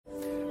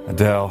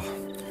Adele,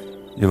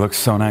 you look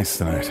so nice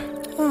tonight.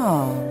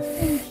 Oh,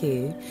 thank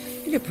you.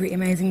 You look pretty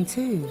amazing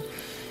too.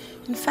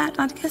 In fact,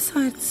 I guess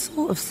I'd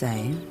sort of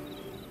say.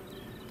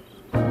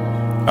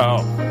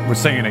 Oh, we're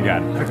singing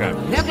again. Okay.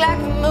 Look like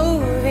a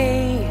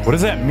movie. What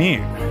does that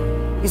mean?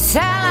 You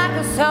sound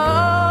like a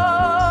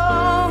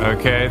song.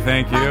 Okay,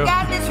 thank you. My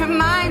God, this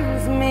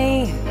reminds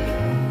me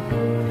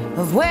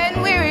of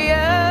when we were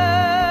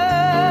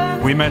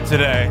young. We met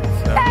today.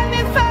 So. Let me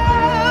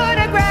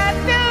photograph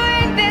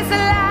doing this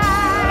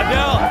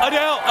alive.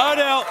 Adele,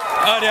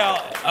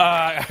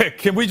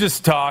 can we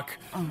just talk?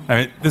 I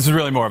mean, this is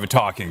really more of a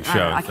talking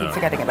show. I keep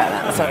forgetting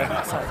about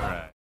that.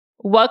 Sorry.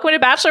 Welcome to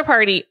Bachelor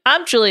Party.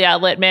 I'm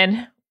Juliette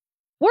Littman.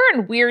 We're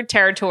in weird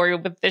territory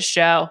with this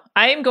show.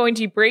 I am going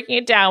to be breaking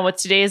it down with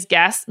today's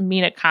guest,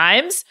 Mina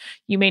Kimes.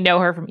 You may know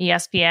her from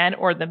ESPN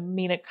or the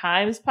Mina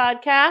Kimes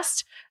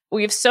podcast.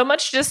 We have so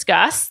much to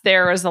discuss.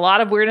 There is a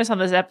lot of weirdness on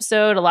this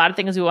episode, a lot of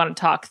things we want to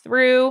talk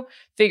through,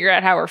 figure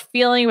out how we're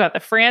feeling about the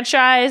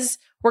franchise.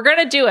 We're going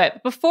to do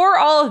it. Before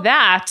all of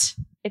that,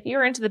 if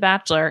you're into The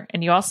Bachelor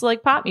and you also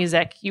like pop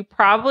music, you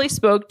probably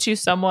spoke to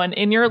someone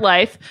in your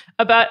life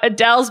about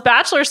Adele's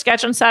Bachelor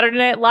sketch on Saturday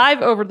Night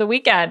Live over the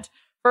weekend.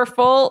 For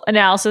full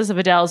analysis of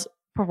Adele's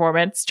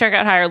performance, check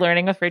out Higher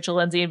Learning with Rachel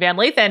Lindsay and Van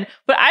Lathan.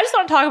 But I just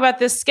want to talk about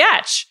this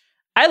sketch.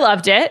 I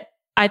loved it.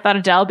 I thought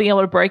Adele being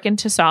able to break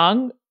into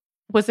song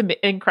was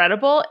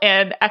incredible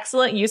and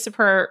excellent use of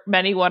her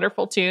many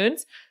wonderful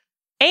tunes.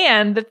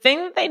 And the thing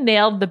that they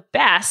nailed the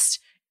best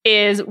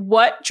is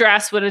what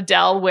dress would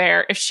Adele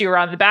wear if she were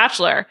on The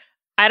Bachelor?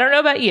 I don't know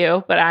about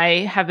you, but I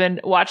have been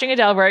watching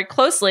Adele very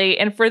closely.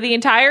 And for the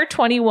entire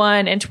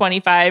 21 and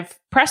 25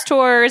 press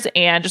tours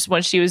and just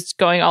when she was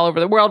going all over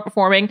the world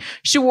performing,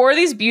 she wore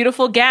these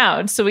beautiful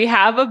gowns. So we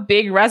have a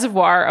big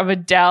reservoir of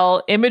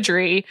Adele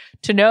imagery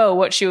to know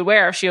what she would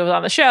wear if she was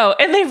on the show.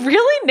 And they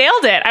really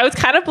nailed it. I was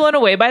kind of blown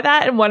away by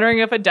that and wondering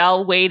if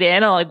Adele weighed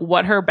in on like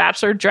what her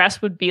Bachelor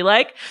dress would be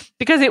like,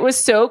 because it was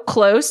so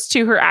close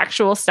to her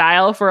actual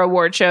style for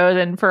award shows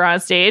and for on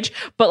stage,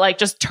 but like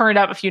just turned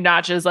up a few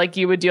notches like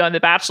you would do on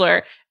The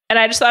Bachelor. And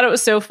I just thought it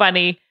was so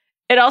funny.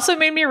 It also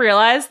made me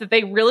realize that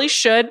they really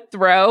should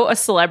throw a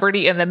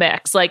celebrity in the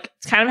mix. Like,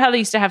 it's kind of how they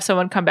used to have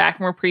someone come back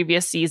from a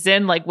previous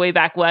season. Like way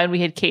back when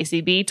we had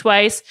KCB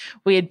twice,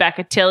 we had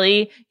Becca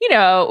Tilley,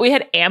 we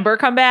had Amber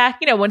come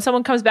back. When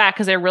someone comes back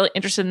because they're really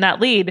interested in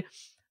that lead,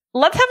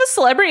 let's have a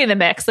celebrity in the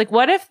mix. Like,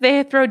 what if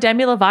they throw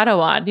Demi Lovato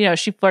on?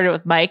 She flirted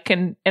with Mike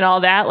and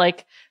all that.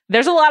 Like,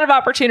 there's a lot of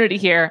opportunity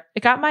here. It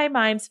got my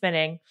mind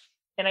spinning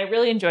and I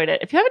really enjoyed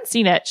it. If you haven't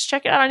seen it, just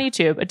check it out on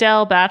YouTube.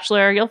 Adele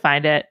Bachelor, you'll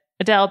find it.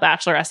 Adele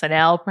Bachelor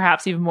SNL,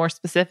 perhaps even more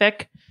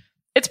specific.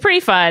 It's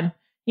pretty fun.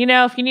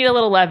 If you need a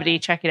little levity,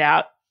 check it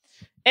out.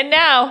 And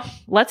now,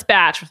 let's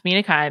batch with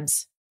Mina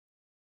Kimes.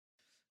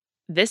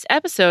 This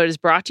episode is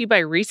brought to you by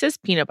Reese's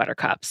Peanut Butter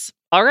Cups.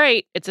 All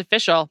right, it's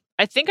official.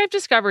 I think I've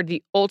discovered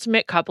the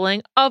ultimate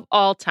coupling of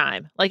all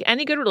time. Like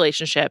any good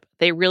relationship,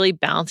 they really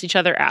balance each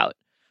other out.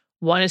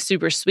 One is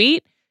super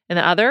sweet, and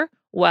the other,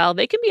 well,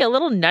 they can be a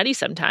little nutty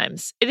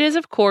sometimes. It is,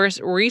 of course,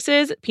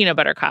 Reese's Peanut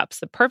Butter Cups,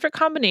 the perfect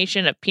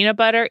combination of peanut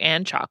butter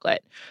and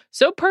chocolate.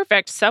 So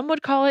perfect, some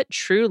would call it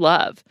true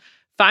love.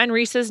 Find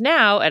Reese's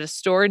now at a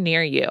store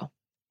near you.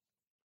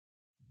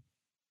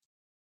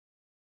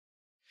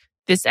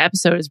 This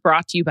episode is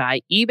brought to you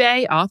by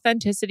eBay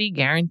Authenticity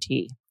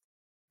Guarantee.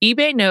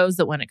 eBay knows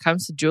that when it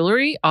comes to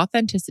jewelry,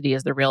 authenticity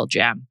is the real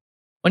gem.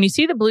 When you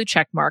see the blue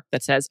check mark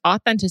that says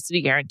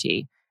Authenticity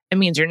Guarantee, it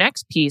means your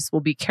next piece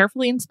will be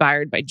carefully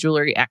inspired by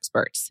jewelry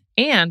experts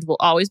and will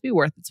always be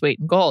worth its weight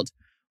in gold.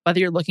 Whether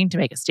you're looking to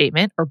make a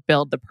statement or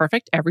build the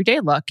perfect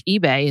everyday look,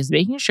 eBay is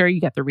making sure you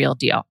get the real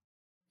deal.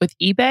 With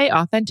eBay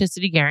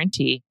Authenticity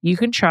Guarantee, you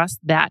can trust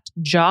that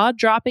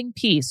jaw-dropping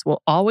piece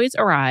will always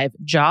arrive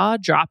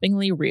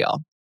jaw-droppingly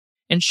real.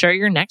 Ensure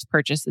your next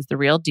purchase is the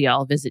real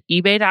deal. Visit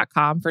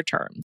ebay.com for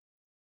terms.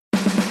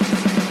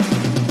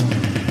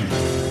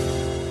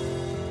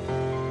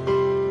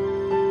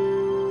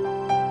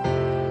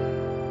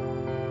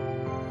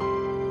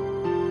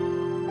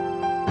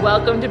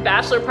 Welcome to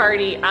Bachelor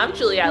Party. I'm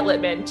Juliette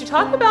Littman. To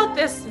talk about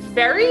this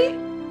very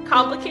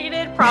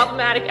complicated,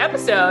 problematic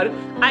episode,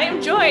 I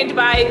am joined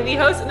by the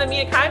host of the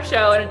Mina Kimes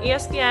Show and an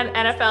ESPN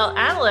NFL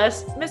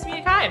analyst, Miss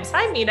Mina Kimes.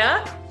 Hi,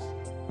 Mina.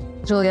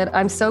 Juliette,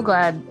 I'm so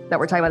glad that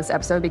we're talking about this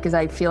episode because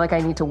I feel like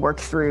I need to work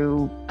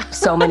through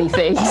so many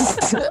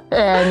things.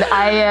 And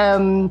I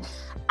am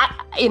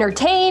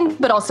entertained,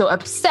 but also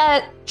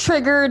upset,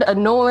 triggered,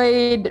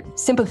 annoyed,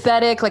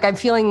 sympathetic. Like I'm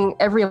feeling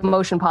every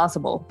emotion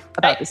possible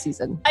about this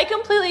season. I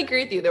completely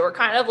agree with you. There were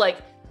kind of like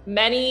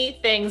many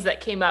things that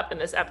came up in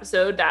this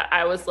episode that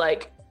I was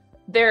like,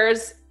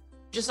 there's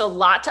just a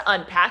lot to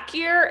unpack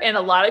here and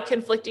a lot of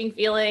conflicting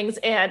feelings.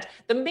 And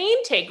the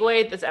main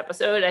takeaway of this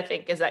episode, I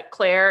think, is that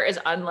Claire is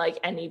unlike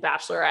any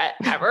bachelorette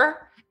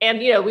ever. And,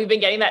 we've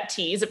been getting that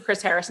tease of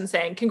Chris Harrison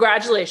saying,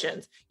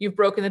 congratulations, you've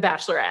broken the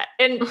bachelorette.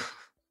 And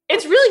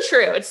it's really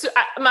true. It's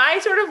my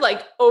sort of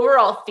like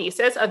overall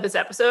thesis of this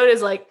episode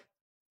is like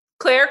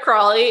Claire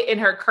Crawley in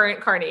her current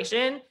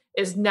incarnation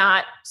is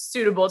not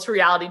suitable to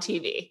reality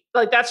TV.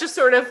 Like, that's just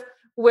sort of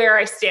where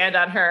I stand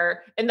on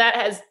her. And that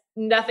has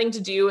nothing to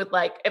do with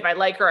like, if I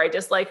like her, I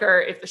dislike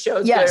her, if the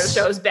show's good or the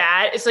show's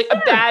bad. It's like a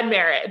bad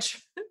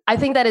marriage. I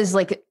think that is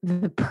like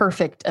the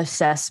perfect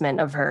assessment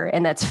of her.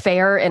 And that's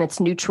fair and it's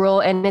neutral.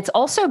 And it's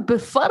also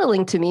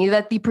befuddling to me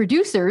that the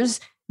producers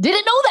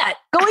didn't know that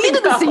going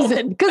into the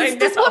season. Because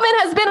this woman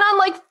has been on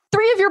like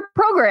 3 of your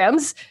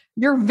programs.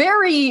 You're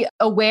very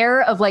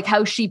aware of like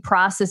how she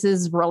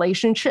processes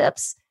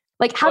relationships.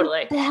 Like, how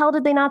the hell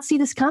did they not see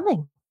this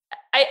coming?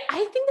 I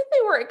think that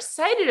they were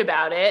excited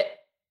about it.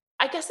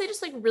 I guess they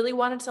just like really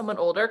wanted someone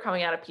older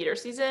coming out of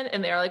Peter's season.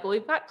 And they're like, well,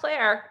 we've got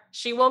Claire.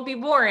 She won't be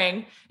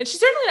boring. And she's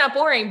certainly not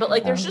boring, but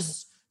like, there's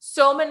just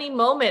so many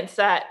moments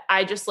that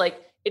I just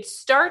like, it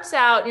starts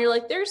out and you're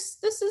like,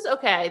 this is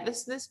okay.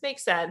 This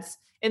makes sense.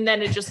 And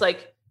then it just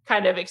like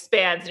kind of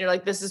expands and you're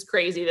like, this is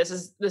crazy. This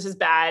is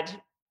bad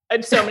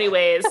in so many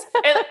ways.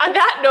 And on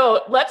that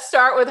note, let's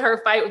start with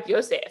her fight with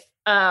Yosef.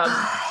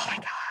 Oh my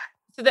God.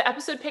 So the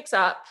episode picks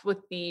up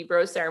with the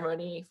rose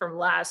ceremony from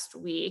last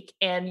week,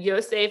 and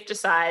Yosef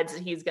decides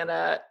that he's going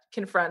to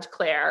confront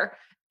Claire.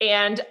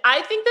 And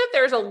I think that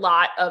there's a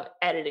lot of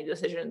editing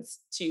decisions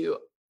to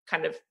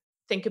kind of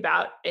think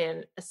about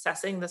in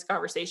assessing this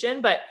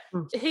conversation. But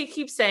he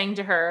keeps saying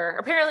to her,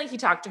 apparently he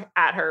talked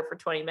at her for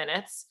 20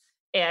 minutes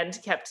and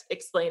kept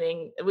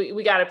explaining,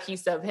 we got a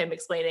piece of him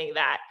explaining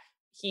that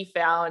he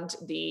found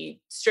the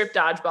strip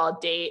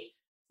dodgeball date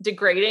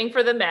degrading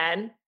for the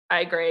men. I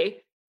agree.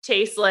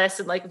 Tasteless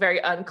and like very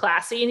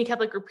unclassy. And he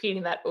kept like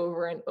repeating that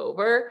over and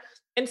over.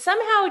 And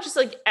somehow it just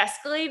like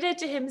escalated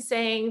to him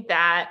saying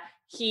that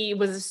he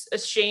was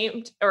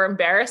ashamed or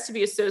embarrassed to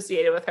be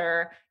associated with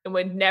her and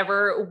would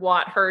never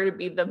want her to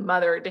be the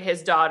mother to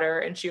his daughter.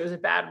 And she was a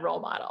bad role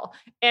model.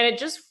 And it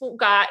just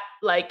got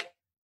like,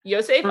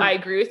 Yosef, I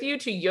agree with you,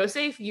 to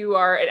Yosef, you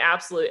are an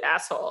absolute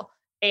asshole.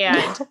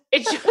 And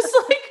it just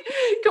like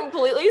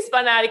completely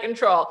spun out of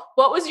control.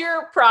 What was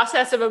your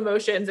process of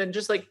emotions and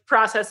just like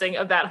processing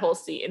of that whole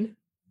scene?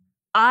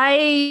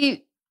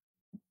 I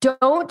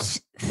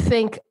don't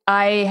think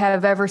I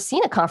have ever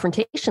seen a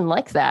confrontation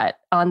like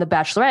that on The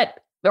Bachelorette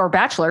or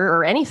Bachelor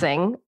or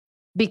anything,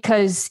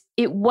 because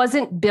it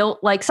wasn't built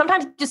like,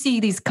 sometimes you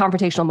see these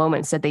confrontational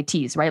moments that they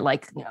tease, right?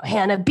 Like, you know,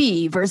 Hannah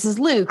B versus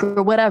Luke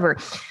or whatever.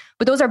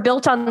 But those are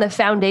built on the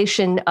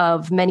foundation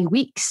of many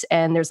weeks.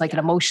 And there's like an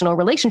emotional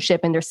relationship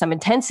and there's some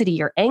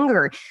intensity or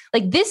anger.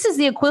 Like, this is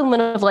the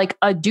equivalent of like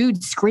a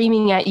dude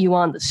screaming at you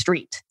on the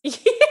street.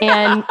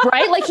 And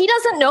right, like, he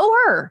doesn't know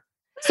her.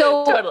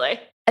 So totally.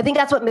 I think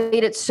that's what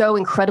made it so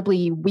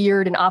incredibly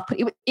weird and off.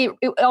 It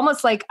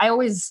almost like, I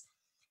always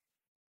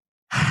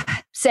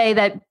say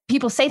that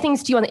people say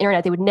things to you on the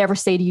internet they would never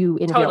say to you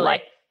in real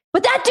life.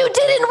 But that dude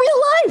did it in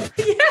real life.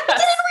 Yes. He did it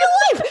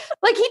in real life.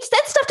 Like, he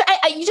said stuff to,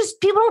 you just,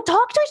 people don't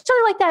talk to each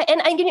other like that.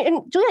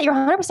 And Julia, you're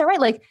 100% right.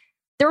 Like,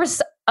 there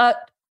was,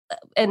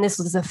 and this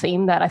was a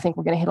theme that I think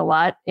we're going to hit a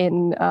lot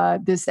in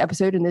this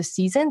episode in this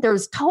season. There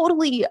was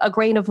totally a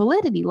grain of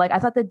validity. Like, I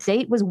thought the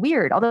date was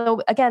weird.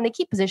 Although, again, they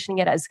keep positioning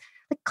it as,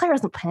 like, Claire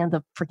doesn't plan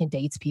the freaking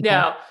dates, people.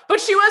 No,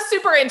 but she was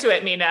super into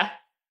it, Mina.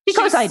 She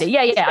co-signed it.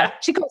 Yeah.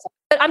 She co-signed it.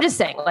 But I'm just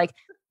saying, like,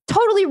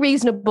 totally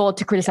reasonable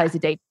to criticize the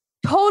date.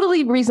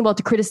 Totally reasonable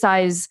to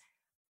criticize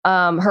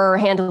her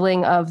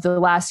handling of the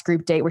last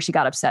group date where she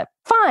got upset.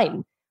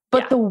 Fine.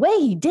 But the way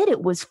he did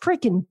it was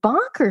freaking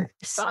bonkers.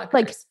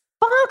 Like,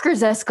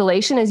 bonkers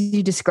escalation, as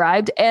you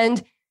described.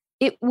 And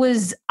it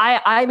was,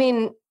 I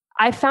mean,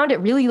 I found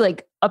it really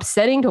like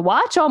upsetting to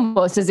watch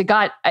almost, as it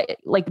got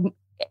like,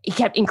 he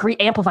kept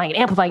amplifying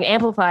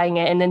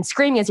it and then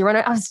screaming as he ran.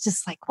 I was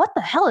just like, what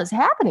the hell is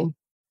happening?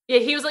 Yeah,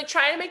 he was like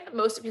trying to make the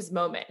most of his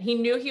moment. He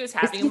knew he was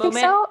having a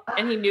moment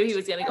and he knew he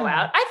was going to go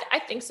out.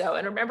 I think so.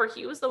 And remember,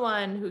 he was the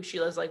one who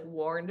Sheila's like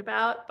warned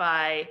about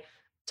by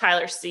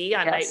Tyler C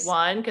on night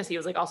one, because he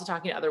was like also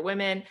talking to other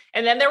women.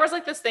 And then there was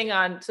like this thing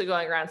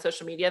going around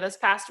social media this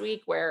past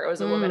week where it was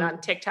a woman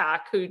on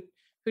TikTok who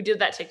did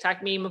that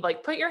TikTok meme of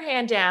like, put your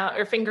hand down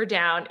or finger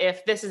down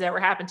if this has ever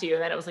happened to you.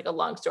 And then it was like a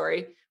long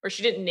story where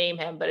she didn't name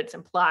him, but it's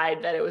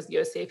implied that it was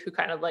Yosef who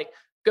kind of like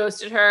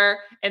ghosted her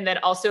and then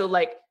also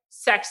like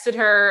sexted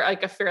her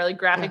like a fairly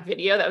graphic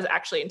video that was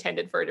actually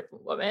intended for a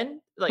different woman.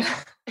 Like,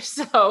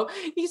 so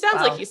he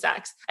sounds like he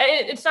sucks. And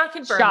it's not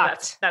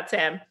confirmed that's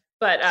him.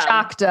 But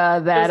shocked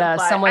that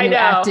someone who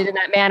acted in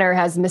that manner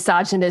has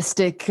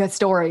misogynistic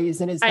stories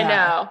in his I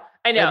know.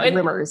 And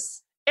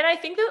rumors. And I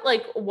think that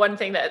like one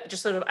thing that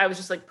just sort of I was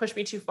just like pushed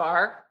me too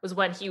far was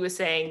when he was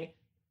saying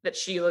that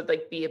she would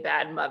like be a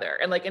bad mother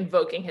and like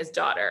invoking his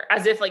daughter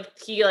as if like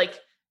he like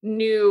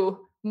knew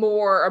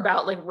more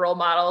about like role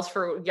models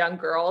for young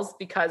girls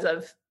because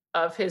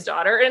of his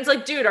daughter. And it's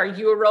like, dude, are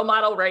you a role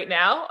model right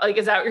now? Like,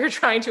 is that what you're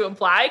trying to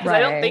imply? Because I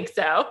don't think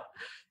so.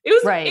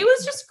 It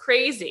was just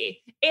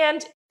crazy.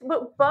 And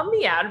what bummed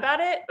me out about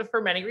it for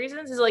many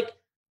reasons is like,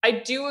 I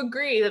do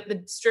agree that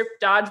the strip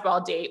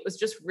dodgeball date was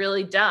just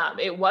really dumb.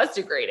 It was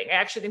degrading. I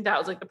actually think that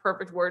was like the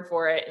perfect word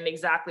for it and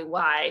exactly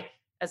why,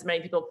 as many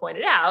people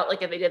pointed out,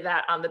 like if they did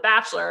that on The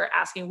Bachelor,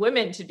 asking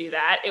women to do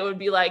that, it would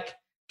be like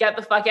get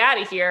the fuck out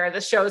of here.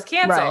 The show is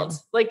canceled. Right.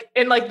 Like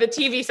in like the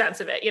TV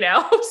sense of it,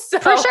 So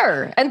For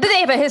sure. And they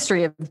have a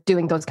history of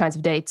doing those kinds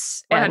of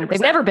dates. And 100%.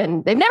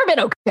 they've never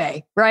been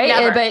okay. Right.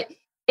 Never. But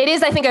it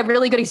is, I think, a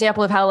really good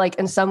example of how, like,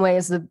 in some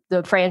ways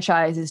the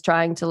franchise is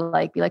trying to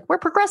like be like, we're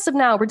progressive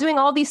now. We're doing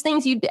all these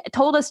things you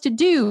told us to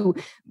do,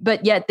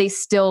 but yet they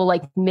still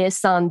like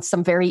miss on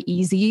some very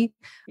easy,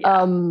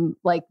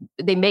 like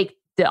they make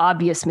the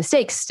obvious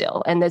mistakes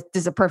still. And this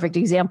is a perfect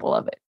example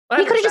of it. 100%.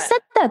 He could have just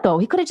said that though.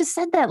 He could have just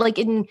said that, like,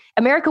 in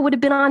America would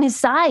have been on his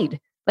side.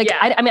 Like,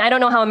 I mean, I don't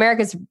know how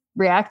America's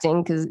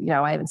reacting because,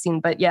 I haven't seen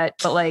but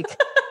like,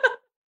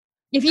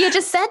 if you had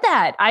just said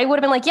that, I would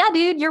have been like, yeah,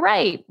 dude, you're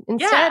right.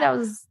 Instead, I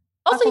was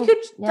also, he could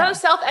have done a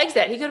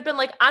self-exit. He could have been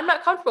like, I'm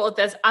not comfortable with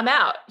this. I'm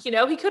out. He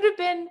could have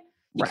been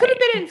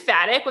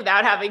emphatic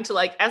without having to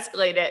like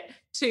escalate it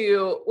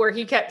to where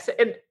he kept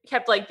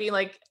like being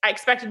like, I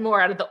expected more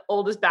out of the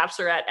oldest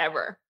bachelorette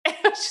ever. And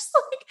I was just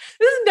like,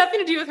 this has nothing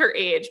to do with her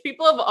age.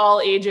 People of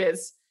all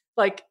ages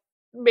like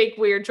make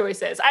weird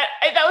choices.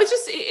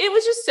 It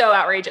was just so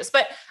outrageous.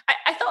 But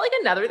I felt like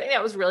another thing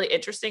that was really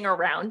interesting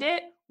around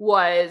it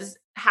was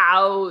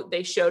how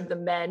they showed the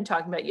men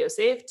talking about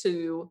Yosef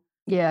to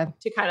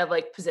kind of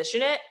like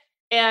position it.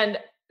 And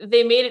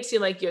they made it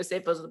seem like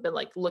Yosef was been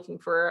like looking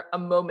for a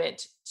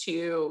moment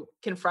to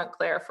confront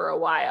Claire for a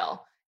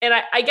while. And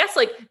I guess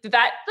like, did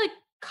that like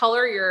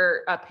color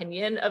your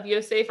opinion of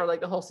Yosef or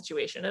like the whole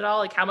situation at all?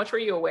 Like how much were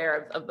you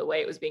aware of the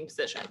way it was being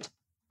positioned?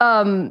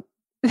 There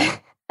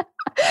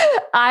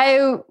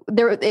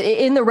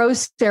in the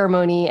rose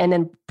ceremony, and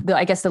then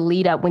I guess the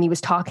lead up when he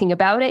was talking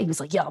about it, he was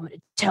like, yeah, I'm going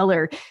to tell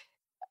her.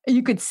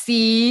 You could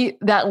see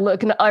that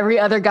look in every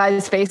other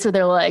guy's face where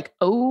they're like,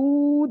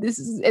 oh, this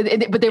is,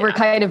 but they were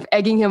kind of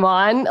egging him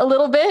on a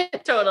little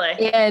bit.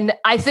 Totally. And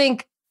I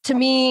think to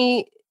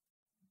me,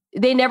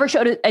 they never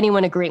showed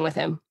anyone agreeing with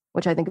him,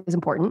 which I think is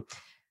important.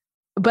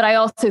 But I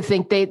also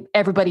think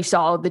everybody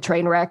saw the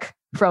train wreck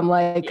from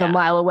like a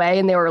mile away,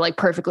 and they were like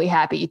perfectly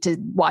happy to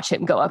watch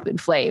him go up in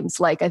flames.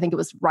 Like, I think it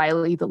was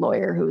Riley, the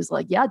lawyer, who was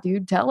like, yeah,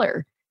 dude, tell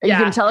her. Are you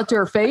going to tell it to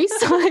her face?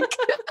 Like,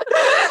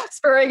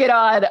 spurring it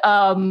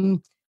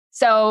on.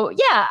 So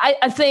yeah,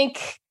 I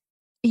think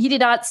he did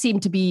not seem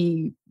to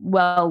be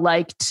well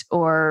liked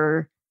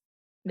or,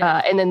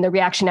 and then the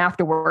reaction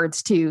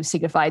afterwards too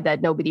signified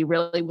that nobody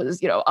really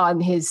was, on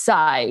his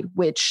side,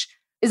 which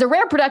is a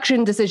rare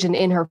production decision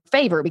in her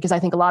favor, because I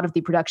think a lot of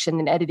the production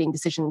and editing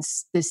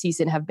decisions this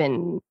season have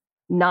been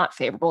not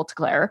favorable to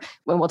Claire.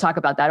 When we'll talk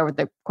about that over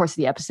the course of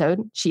the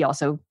episode, she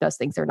also does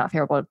things that are not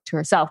favorable to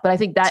herself. But I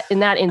think that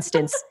in that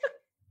instance,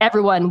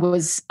 everyone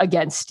was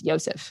against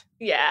Yosef.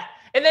 Yeah.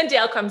 And then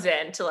Dale comes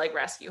in to like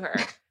rescue her.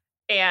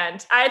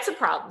 And I had some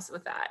problems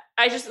with that.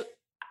 I feel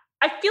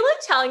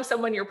like telling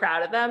someone you're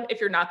proud of them if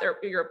you're not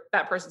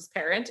that person's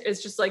parent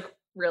is just like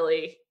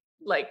really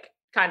like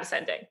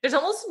condescending. There's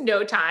almost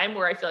no time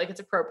where I feel like it's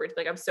appropriate to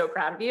like, I'm so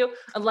proud of you,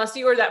 unless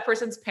you are that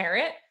person's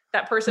parent,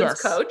 that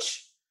person's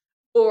coach,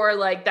 or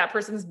like that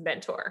person's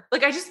mentor.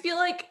 Like, I just feel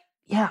like,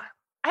 I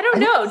don't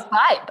know.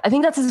 Vibe. I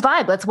think that's his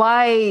vibe. That's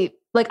why,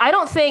 like, I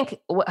don't think,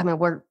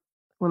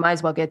 we might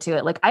as well get to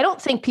it. Like, I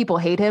don't think people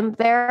hate him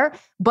there,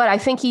 but I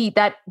think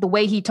the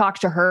way he talks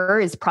to her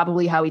is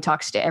probably how he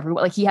talks to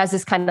everyone. Like, he has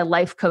this kind of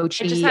life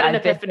coachy. I just had an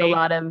epiphany. A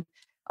lot of,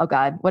 oh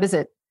God, what is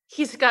it?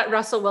 He's got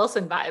Russell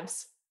Wilson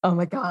vibes. Oh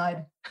my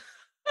God.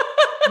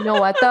 You know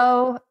what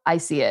though? I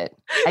see it.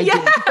 I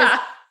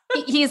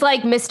do. He's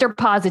like Mr.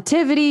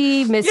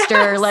 Positivity,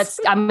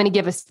 I'm going to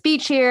give a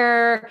speech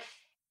here.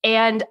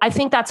 And I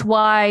think that's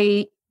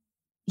why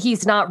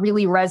he's not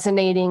really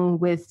resonating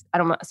with, I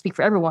don't want to speak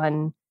for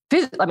everyone.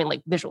 I mean,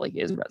 like, visually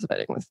he is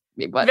resonating with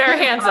me, but very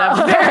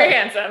handsome, very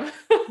handsome.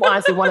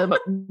 Honestly, one of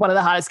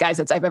the hottest guys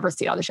that I've ever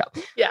seen on the show.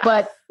 Yeah.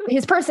 But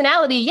his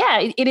personality,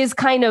 it is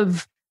kind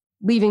of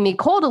leaving me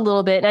cold a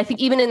little bit. And I think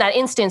even in that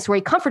instance where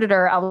he comforted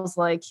her, I was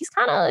like, he's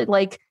kind of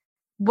like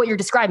what you're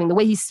describing. The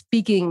way he's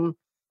speaking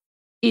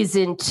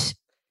isn't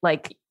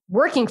like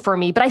working for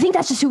me, but I think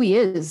that's just who he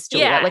is,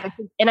 Julia. Yeah.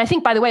 And I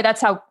think, by the way, that's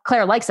how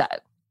Claire likes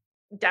that.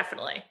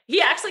 Definitely.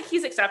 He acts like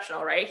he's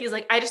exceptional, right? He's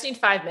like, I just need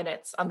 5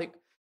 minutes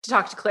to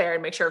talk to Claire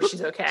and make sure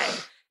she's okay.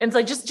 And it's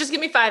like, just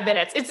give me 5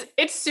 minutes.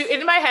 It's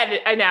in my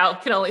head. I now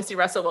can only see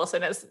Russell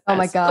Wilson as oh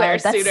my God,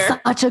 Claire's that's suitor.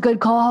 Such a good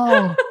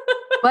call.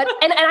 But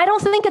and I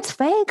don't think it's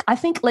fake. I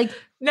think like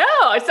no,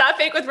 it's not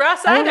fake with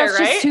Russ either, that's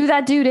right? Just who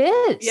that dude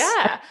is.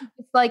 Yeah,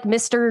 it's like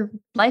Mr.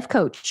 Life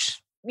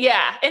Coach.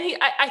 Yeah, and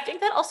I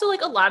think that also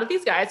like a lot of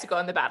these guys who go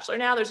on The Bachelor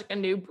now, there's like a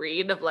new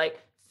breed of like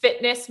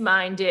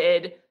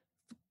fitness-minded,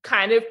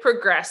 kind of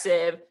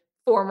progressive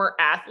former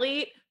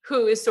athlete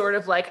who is sort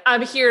of like,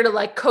 I'm here to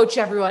like coach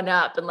everyone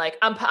up and like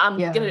I'm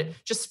gonna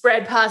just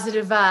spread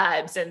positive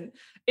vibes, and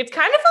it's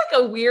kind of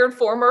like a weird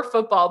former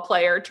football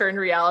player turned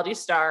reality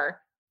star.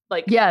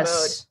 Like, mode.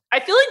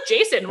 I feel like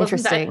Jason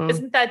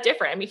isn't that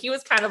different. I mean, he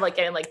was kind of like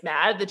getting like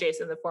mad at the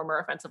Jason, the former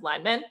offensive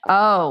lineman.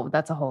 Oh,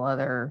 that's a whole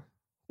other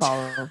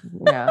ball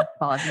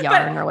of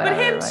yarn or whatever.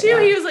 But him too,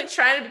 he was like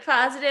trying to be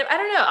positive. I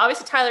don't know.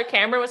 Obviously, Tyler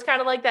Cameron was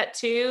kind of like that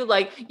too.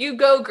 Like, you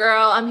go,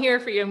 girl. I'm here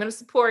for you. I'm going to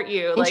support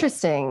you.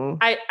 Interesting.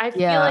 Like, I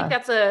feel like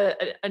that's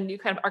a new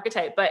kind of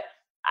archetype. But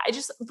I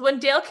just, when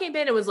Dale came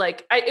in, it was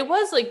like, it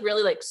was like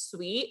really like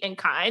sweet and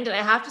kind. And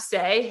I have to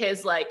say,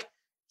 his like,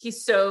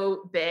 he's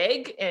so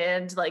big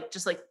and like,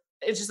 just like,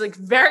 it's just like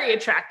very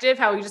attractive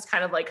how he just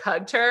kind of like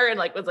hugged her and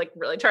like was like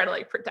really trying to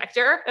like protect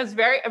her. It's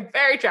very,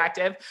 very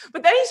attractive.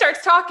 But then he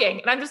starts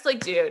talking and I'm just like,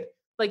 dude,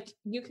 like,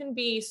 you can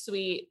be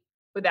sweet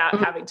without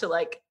having to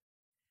like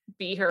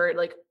be her,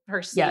 like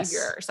her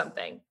savior or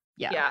something.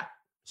 Yeah.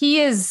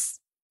 He is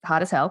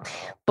hot as hell,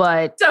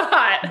 but so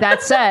hot.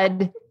 That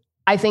said,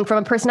 I think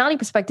from a personality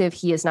perspective,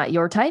 he is not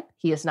your type.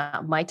 He is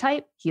not my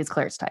type. He is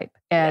Claire's type.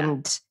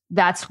 And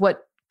that's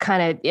what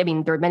kind of, I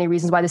mean, there are many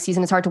reasons why the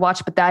season is hard to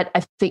watch, but that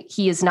I think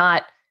he is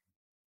not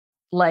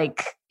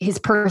like, his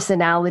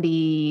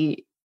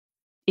personality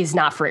is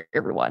not for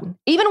everyone.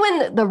 Even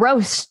when the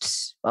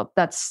roast, well,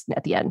 that's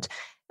at the end.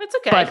 It's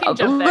okay. But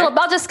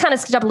I'll just kind of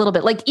skip a little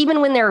bit. Like,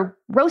 even when they're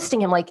roasting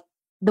him, like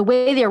the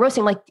way they're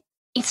roasting, like,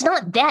 it's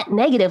not that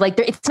negative. Like,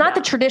 it's not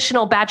the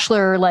traditional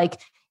Bachelor, like,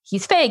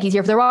 he's fake, he's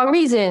here for the wrong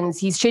reasons,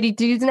 he's shitty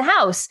dudes in the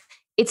house.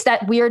 It's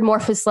that weird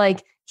Morpheus,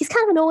 like, he's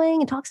kind of annoying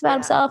and talks about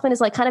himself and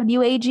is like kind of new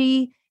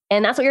agey.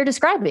 And that's what you're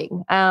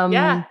describing.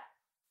 Yeah.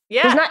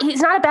 He's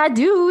not a bad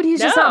dude. He's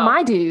just not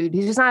my dude.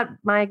 He's just not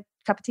my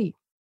cup of tea.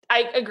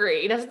 I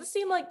agree. It doesn't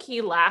seem like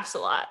he laughs a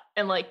lot.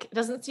 And like, it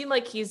doesn't seem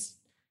like he's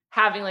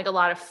having like a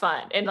lot of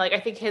fun. And like,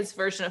 I think his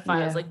version of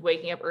fun is like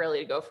waking up early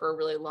to go for a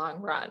really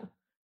long run.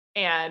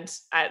 And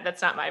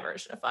that's not my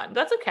version of fun.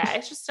 That's okay.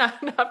 It's just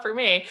not for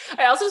me.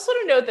 I also just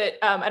want to note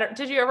that,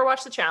 did you ever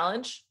watch The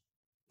Challenge?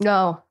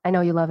 No, I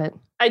know you love it.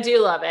 I do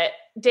love it.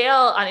 Dale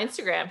on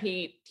Instagram,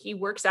 he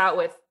works out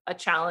with a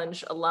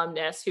Challenge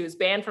alumnus who's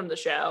banned from the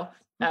show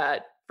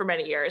for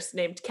many years,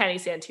 named Kenny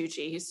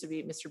Santucci. He used to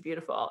be Mr.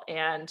 Beautiful.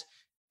 And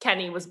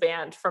Kenny was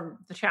banned from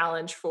the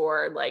Challenge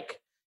for like,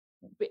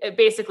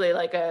 basically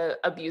like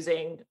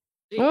abusing.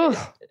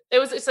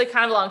 It's like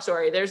kind of a long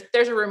story. There's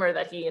a rumor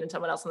that he and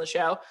someone else on the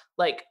show,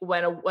 like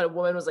when a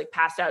woman was like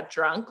passed out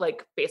drunk,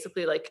 like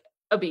basically like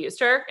abused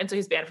her. And so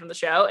he's banned from the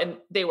show and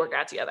they work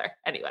out together.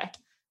 Anyway,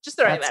 just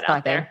throwing that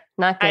out there.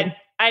 Not good.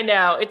 I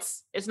know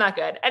it's not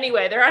good.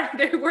 Anyway,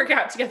 they work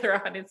out together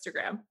on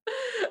Instagram.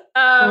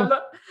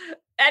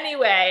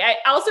 Anyway, I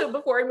also,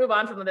 before we move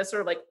on from this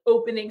sort of like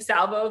opening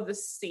salvo of the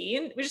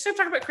scene, we just have to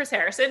talk about Chris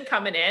Harrison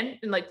coming in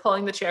and like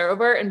pulling the chair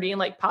over and being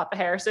like Papa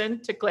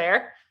Harrison to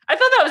Claire. I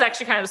thought that was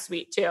actually kind of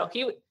sweet too.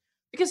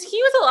 Because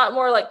he was a lot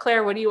more like,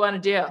 Claire, what do you want to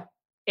do?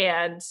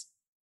 And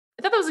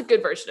I thought that was a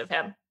good version of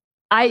him.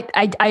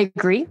 I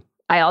agree.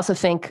 I also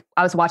think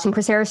I was watching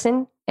Chris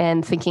Harrison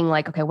and thinking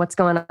like, okay, what's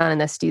going on in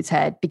this dude's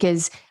head?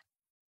 Because,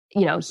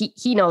 you know,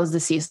 he knows the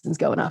season's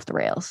going off the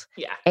rails.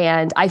 Yeah.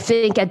 And I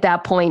think at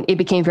that point, it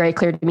became very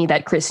clear to me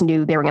that Chris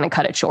knew they were going to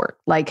cut it short.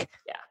 Like,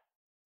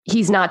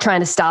 he's not trying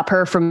to stop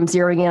her from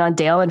zeroing in on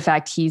Dale. In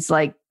fact, he's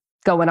like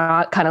going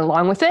on kind of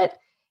along with it.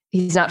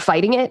 He's not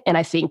fighting it. And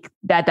I think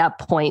that at that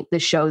point, the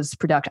show's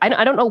production,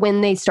 I don't know when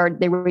they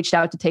reached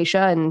out to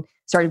Tayshia and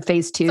started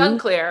phase 2. It's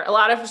unclear.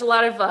 There's a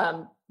lot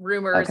of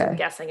rumors and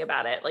guessing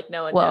about it. Like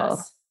no one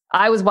knows.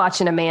 I was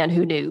watching a man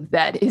who knew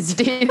that his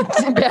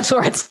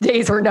Bachelorette's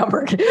days were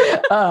numbered.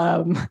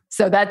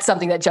 So that's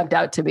something that jumped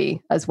out to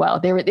me as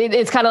well.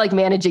 It's kind of like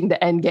managing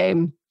the end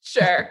game.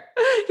 Sure.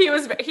 He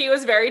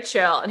was very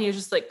chill and he was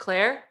just like,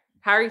 Claire,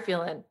 how are you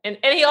feeling? And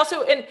he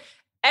also, and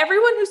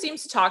everyone who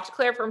seems to talk to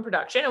Claire from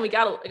production, and we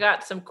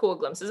got some cool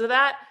glimpses of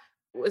that,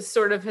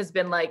 has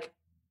been like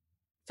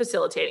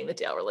facilitating the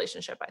Dale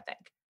relationship, I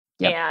think.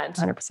 Yep, and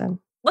 100%.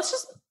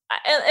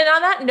 And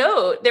on that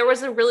note, there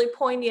was a really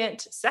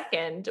poignant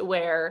second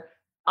where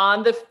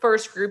on the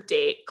first group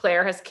date,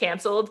 Claire has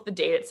canceled the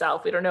date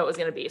itself. We don't know what it was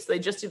going to be. So they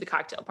just do the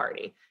cocktail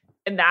party.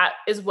 And that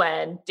is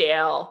when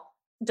Dale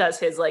does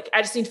his like,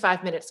 I just need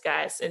 5 minutes,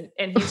 guys. And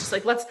he's just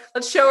like, let's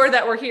show her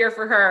that we're here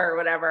for her or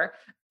whatever.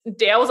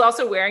 Dale was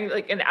also wearing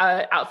like an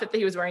outfit that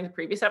he was wearing the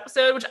previous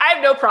episode, which I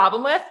have no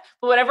problem with.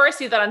 But whenever I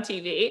see that on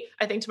TV,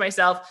 I think to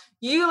myself,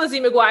 you, Lizzie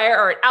McGuire,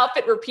 are an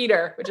outfit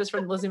repeater, which is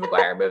from the Lizzie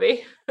McGuire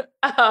movie.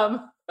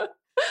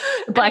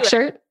 Black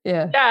shirt.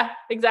 Yeah. Yeah,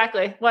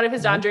 exactly. One of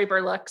his Don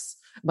Draper looks.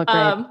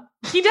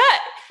 He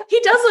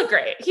does look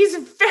great. He's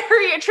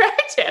very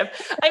attractive.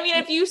 I mean,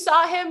 if you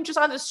saw him just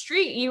on the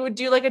street, you would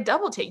do like a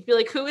double take. You'd be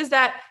like, who is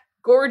that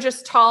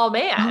gorgeous, tall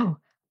man? Oh.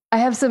 I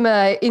have some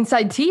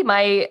inside tea.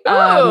 One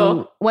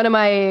of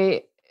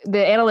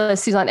the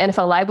analysts who's on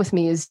NFL Live with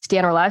me is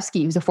Dan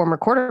Orlovsky, who's a former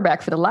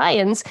quarterback for the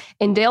Lions,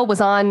 and Dale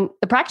was on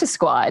the practice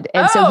squad.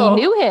 And so he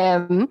knew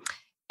him.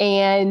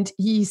 And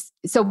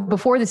so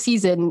before the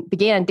season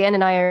began, Dan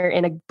and I are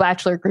in a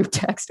Bachelor group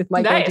text with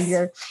Mike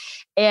here.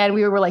 And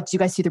we were like, do you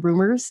guys see the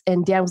rumors?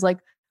 And Dan was like,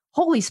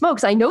 holy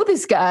smokes, I know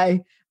this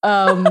guy.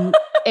 And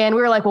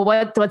we were like, well,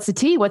 what's the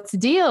tea? What's the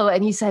deal?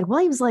 And he said, well,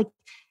 he was like,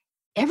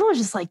 everyone's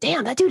just like,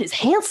 damn, that dude is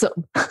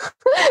handsome.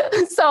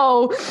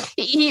 So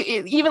he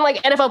even like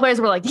NFL players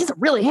were like, he's a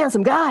really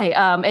handsome guy.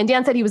 And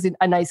Dan said he was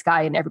a nice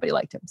guy and everybody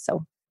liked him.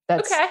 So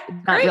that's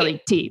not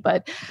really tea,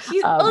 but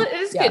it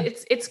is good.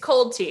 It's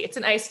cold tea. It's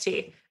an iced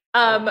tea.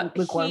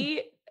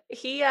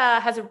 He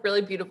has a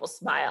really beautiful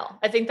smile.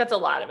 I think that's a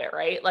lot of it,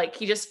 right? Like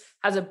he just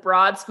has a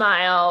broad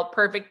smile,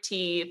 perfect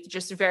teeth,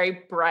 just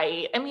very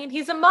bright. I mean,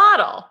 he's a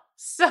model.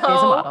 So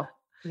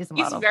he's a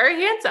model. He's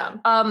very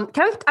handsome. I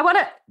want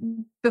to,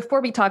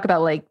 before we talk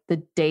about like the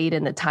date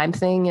and the time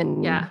thing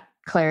and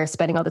Claire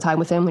spending all the time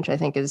with him, which I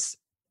think is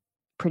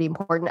pretty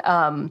important.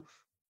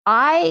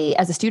 I,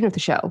 as a student of the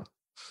show,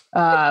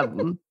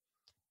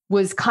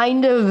 was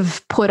kind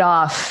of put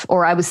off,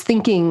 or I was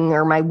thinking,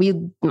 or my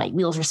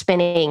wheels were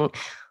spinning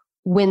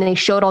when they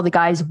showed all the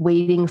guys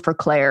waiting for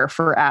Claire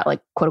for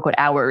like quote unquote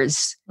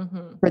hours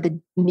for the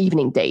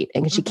evening date,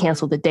 and she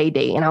canceled the day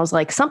date. And I was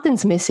like,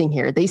 something's missing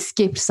here. They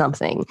skipped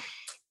something.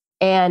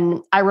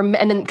 And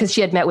and then because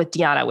she had met with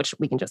Deanna, which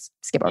we can just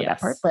skip over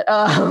that part. But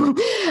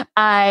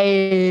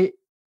I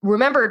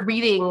remembered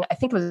reading,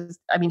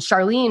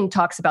 Charlene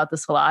talks about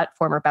this a lot,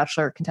 former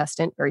Bachelor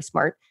contestant, very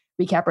smart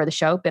recapper of the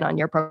show, been on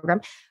your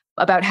program,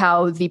 about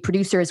how the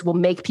producers will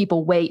make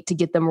people wait to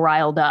get them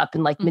riled up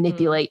and like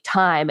manipulate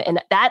time. And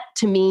that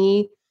to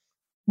me,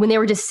 when they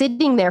were just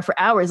sitting there for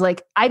hours,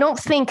 like, I don't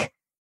think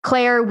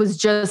Claire was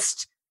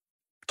just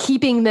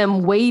keeping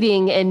them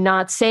waiting and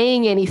not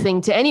saying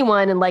anything to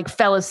anyone and like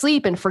fell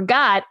asleep and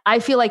forgot. I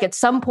feel like at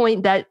some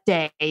point that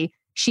day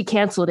she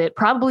canceled it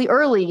probably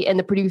early, and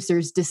the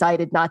producers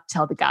decided not to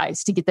tell the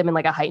guys to get them in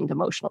like a heightened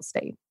emotional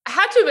state.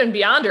 Had to have been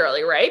beyond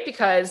early, right?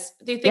 Because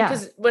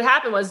what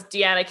happened was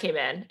Deanna came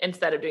in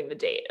instead of doing the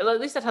date. At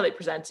least that's how they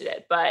presented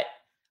it. But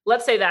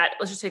let's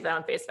just take that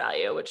on face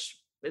value, which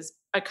is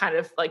a kind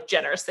of like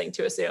generous thing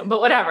to assume,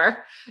 but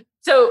whatever.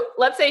 So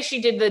let's say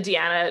she did the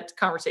Deanna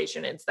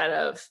conversation instead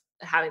of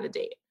having the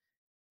date.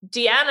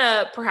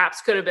 Deanna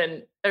perhaps could have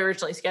been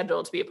originally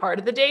scheduled to be a part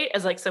of the date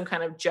as like some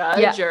kind of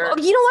judge or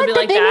you know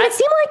what? They made it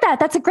seem like that.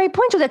 That's a great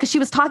point, Julia, because she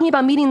was talking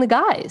about meeting the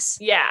guys.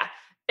 Yeah.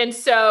 And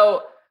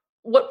so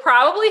what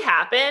probably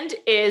happened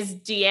is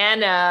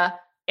Deanna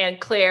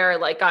and Claire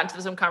like got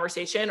into some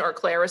conversation, or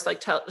Claire was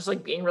like just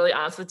like being really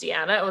honest with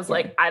Deanna. It was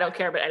like, I don't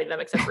care about any of them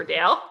except for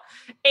Dale.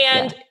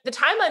 And the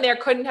timeline there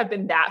couldn't have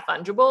been that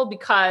fungible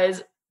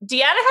because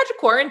Deanna had to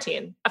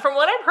quarantine. From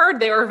what I've heard,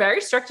 they were very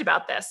strict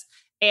about this.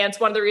 And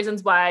it's one of the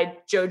reasons why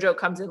JoJo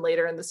comes in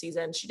later in the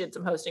season. She did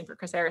some hosting for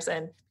Chris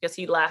Harrison because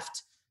he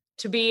left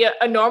to be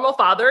a normal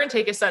father and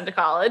take his son to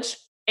college.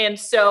 And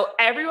so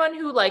everyone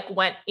who like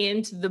went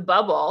into the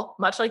bubble,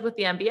 much like with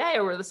the NBA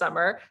over the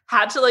summer,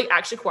 had to like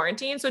actually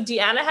quarantine. So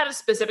Deanna had a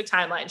specific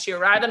timeline. She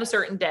arrived on a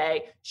certain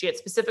day. She had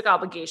specific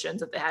obligations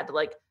that they had to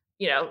like,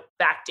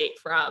 backdate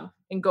from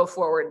and go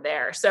forward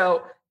there.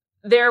 So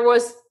there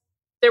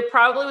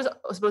probably was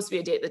supposed to be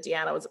a date that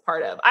Deanna was a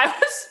part of. I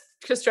was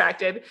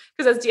distracted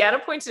because, as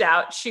Deanna pointed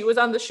out, she was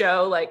on the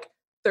show like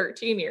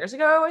 13 years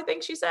ago, I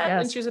think she said,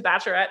 and she was a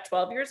bachelorette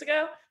 12 years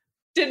ago.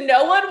 Did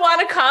no one want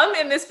to come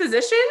in this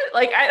position?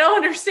 Like, I don't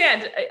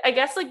understand. I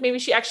guess like maybe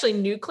she actually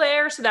knew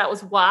Claire, so that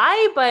was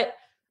why, but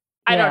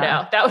I don't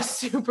know. That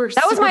was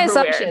That was my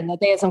assumption weird. that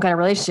they had some kind of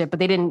relationship, but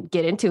they didn't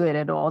get into it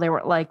at all. They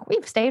were like,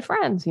 we've stayed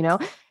friends,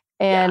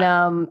 And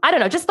I don't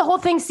know, just the whole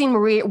thing seemed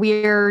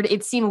weird.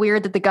 It seemed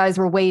weird that the guys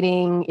were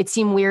waiting. It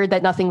seemed weird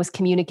that nothing was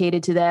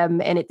communicated to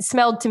them. And it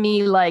smelled to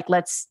me like,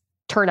 let's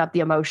turn up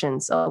the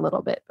emotions a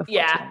little bit.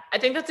 Yeah, I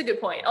think that's a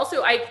good point.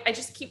 Also, I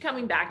just keep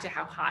coming back to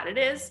how hot it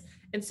is.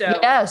 And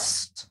so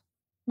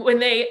when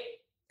they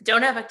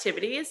don't have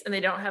activities and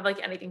they don't have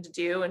like anything to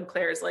do and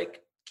Claire's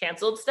like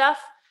canceled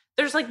stuff,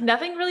 there's like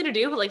nothing really to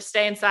do but like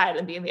stay inside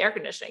and be in the air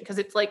conditioning because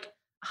it's like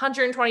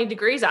 120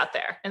 degrees out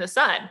there in the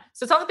sun.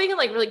 So it's not like they can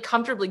like really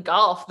comfortably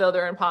golf, though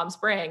they're in Palm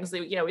Springs.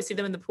 We see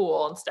them in the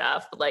pool and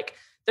stuff, but like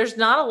there's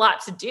not a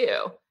lot to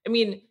do. I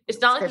mean, it's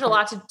not like there's a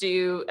lot to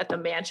do at the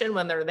mansion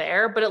when they're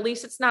there, but at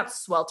least it's not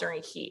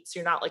sweltering heat. So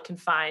you're not like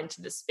confined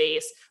to the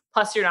space.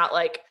 Plus you're not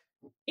like,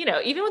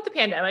 even with the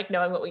pandemic,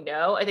 knowing what we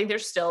know, I think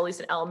there's still at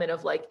least an element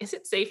of like, is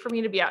it safe for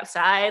me to be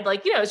outside?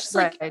 Like, it's just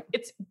like,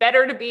 it's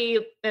better to be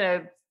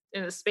in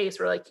a space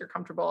where like you're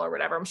comfortable or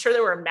whatever. I'm sure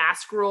there were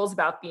mask rules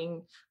about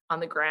being on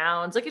the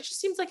grounds. Like, it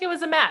just seems like it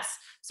was a mess.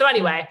 So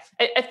anyway,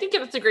 I think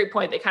it's a great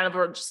point. They kind of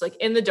were just like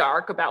in the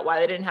dark about why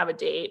they didn't have a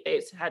date.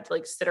 They had to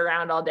like sit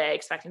around all day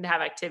expecting to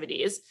have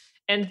activities.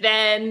 And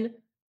then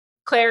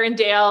Claire and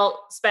Dale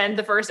spend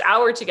the first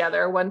hour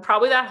together when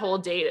probably that whole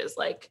date is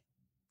like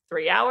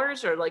 3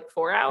 hours or like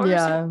 4 hours.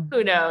 Yeah.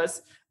 Who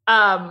knows?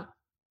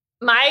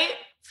 My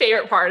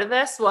favorite part of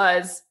this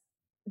was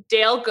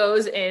Dale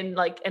goes in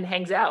like and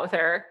hangs out with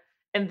her,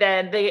 and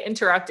then they get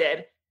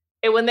interrupted.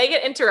 And when they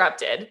get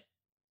interrupted,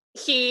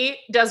 he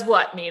does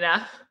what,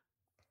 Mina?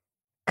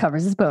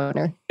 Covers his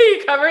boner.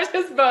 He covers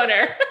his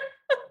boner.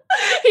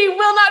 He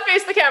will not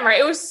face the camera.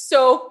 It was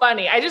so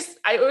funny.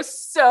 It was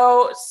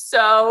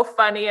so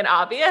funny and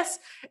obvious.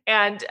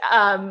 And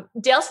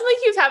Dale seemed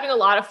like he was having a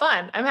lot of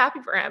fun. I'm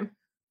happy for him.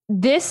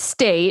 This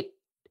state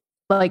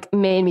like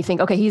made me think,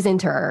 okay, he's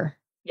into her.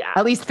 Yeah.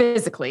 At least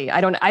physically.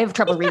 I have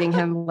trouble reading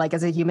him like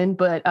as a human,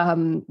 but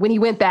when he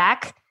went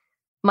back,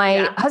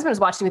 my husband was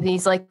watching with me.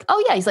 He's like,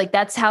 oh yeah. He's like,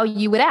 that's how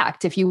you would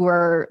act if you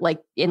were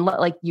like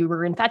you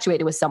were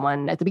infatuated with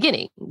someone at the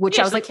beginning, which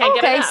I was like, oh,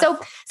 okay. So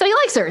he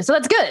likes her. So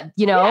that's good.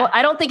 You know,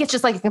 I don't think it's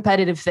just like a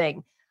competitive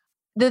thing.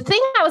 The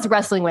thing I was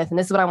wrestling with, and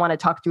this is what I want to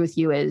talk through with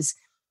you, is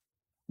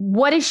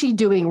what is she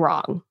doing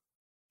wrong?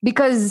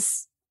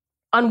 Because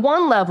on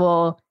one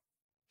level,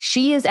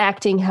 she is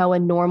acting how a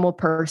normal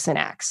person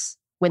acts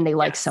when they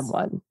like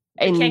someone.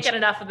 And can't get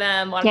enough of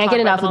them. Can't get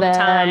enough of them.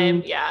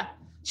 Time. Yeah.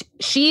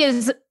 She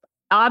is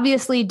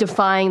obviously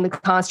defying the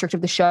construct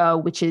of the show,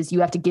 which is you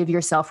have to give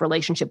yourself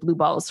relationship blue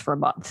balls for a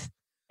month.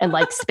 And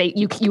like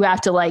you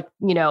have to like,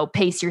 you know,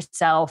 pace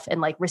yourself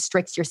and like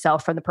restrict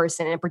yourself from the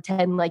person and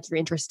pretend like you're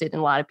interested in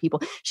a lot of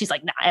people. She's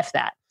like, nah, F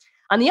that.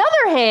 On the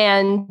other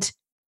hand,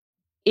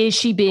 is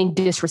she being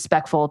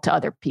disrespectful to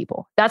other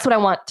people? That's what I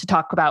want to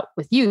talk about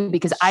with you,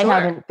 because I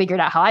haven't figured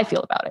out how I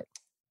feel about it.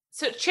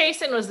 So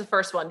Chasen was the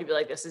first one to be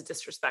like, this is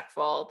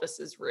disrespectful. This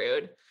is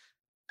rude.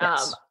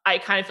 Yes. I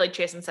kind of feel like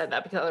Chasen said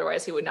that because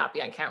otherwise he would not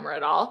be on camera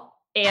at all.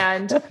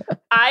 And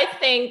I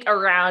think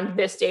around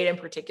this date in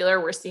particular,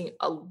 we're seeing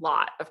a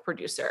lot of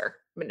producer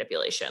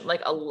manipulation,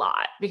 like a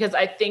lot, because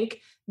I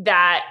think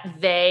that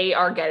they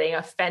are getting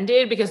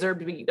offended because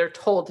they're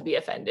told to be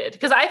offended.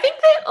 Because I think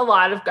that a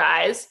lot of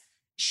guys,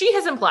 she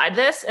has implied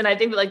this, and I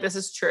think that like this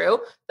is true,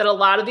 that a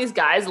lot of these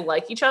guys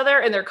like each other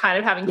and they're kind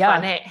of having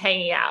fun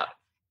hanging out.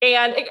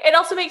 And it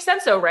also makes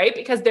sense though, right?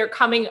 Because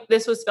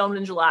this was filmed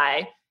in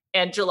July,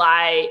 and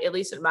July, at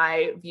least in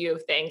my view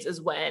of things,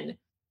 is when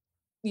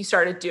you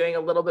started doing a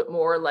little bit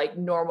more like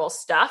normal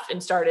stuff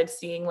and started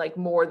seeing like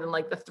more than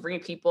like the 3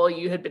 people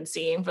you had been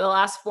seeing for the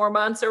last 4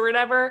 months or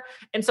whatever.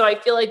 And so I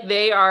feel like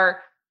they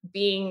are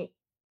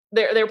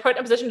they're put in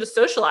a position to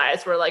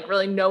socialize where like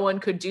really no one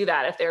could do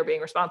that if they were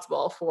being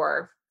responsible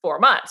for 4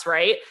 months.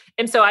 Right.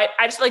 And so I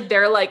just like,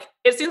 they're like,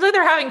 it seems like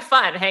they're having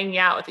fun hanging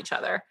out with each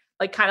other,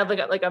 like kind of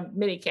like a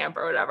mini camp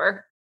or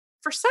whatever.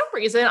 For some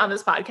reason on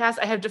this podcast,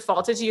 I have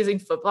defaulted to using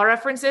football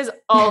references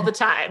all the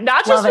time,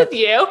 not just with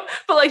you,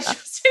 but like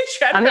just in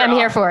general. I'm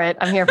here for it.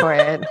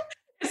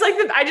 It's like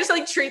I just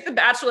like treat The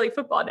Bachelor like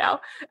football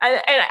now.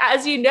 And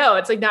as you know,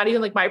 it's like not even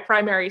like my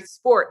primary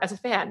sport as a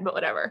fan, but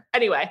whatever.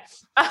 Anyway.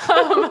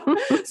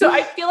 So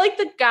I feel like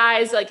the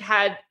guys like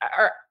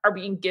are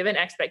being given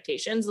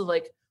expectations of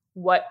like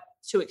what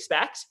to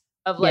expect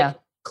of like,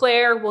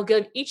 Claire will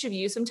give each of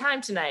you some time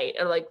tonight,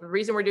 or like the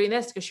reason we're doing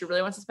this because she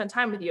really wants to spend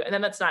time with you. And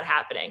then that's not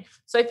happening.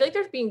 So I feel like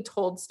they're being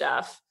told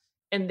stuff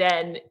and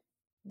then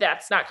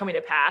that's not coming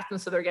to pass.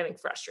 And so they're getting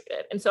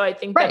frustrated. And so I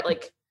think that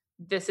like,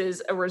 this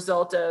is a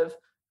result of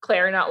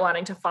Claire not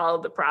wanting to follow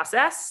the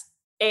process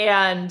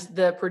and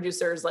the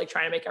producers like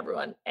trying to make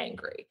everyone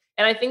angry.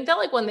 And I think that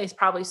like when they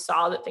probably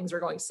saw that things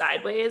were going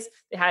sideways,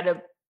 they had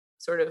to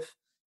sort of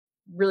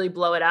really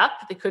blow it up.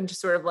 They couldn't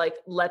just sort of like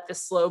let the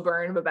slow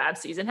burn of a bad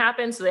season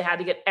happen. So they had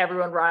to get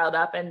everyone riled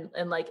up and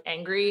like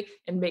angry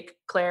and make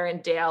Claire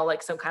and Dale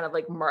like some kind of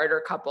like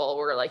martyr couple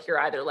where like you're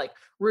either like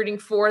rooting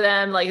for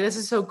them, like this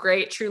is so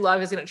great, true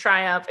love is going to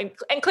triumph.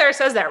 And Claire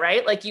says that,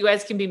 right? Like you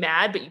guys can be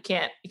mad, but you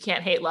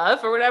can't hate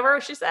love or whatever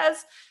she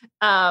says.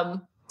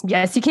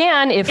 Yes, you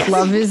can. If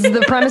love is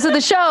the premise of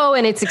the show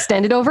and it's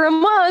extended over a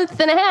month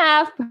and a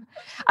half.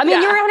 I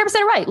mean, you're 100%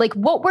 right. Like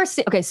what we're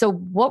seeing. Okay. So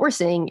what we're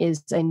seeing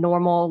is a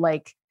normal,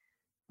 like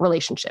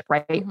relationship,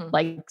 right? Mm-hmm.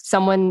 Like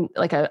someone,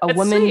 like a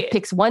woman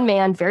picks one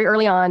man very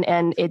early on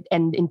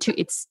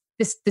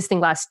this thing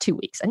lasts 2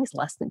 weeks. I think it's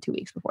less than 2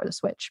 weeks before the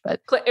switch, but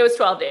it was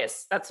 12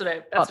 days. That's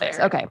fair.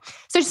 Okay.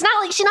 So it's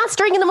not like she's not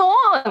stringing them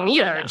along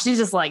either. No. She's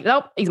just like,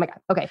 nope, he's my guy.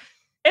 Okay.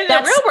 In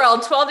the real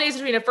world, 12 days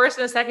between a first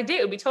and a second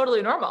date would be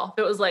totally normal.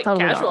 If it was like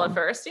casual at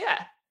first.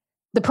 Yeah.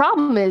 The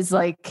problem is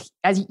like,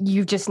 as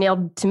you've just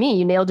nailed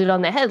it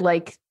on the head.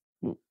 Like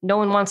no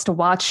one wants to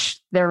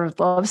watch their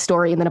love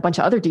story and then a bunch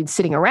of other dudes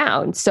sitting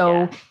around.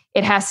 So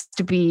it has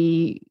to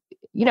be,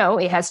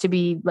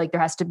 like,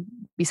 there has to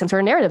be some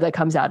sort of narrative that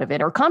comes out of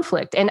it or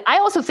conflict. And I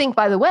also think,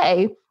 by the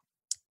way,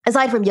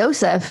 aside from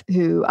Yosef,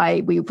 who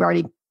we've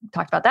already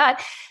talked about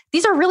that,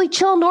 these are really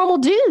chill, normal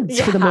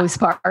dudes for the most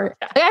part. Like,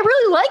 I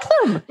really like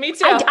them. Me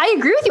too. I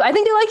agree with you. I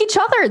think they like each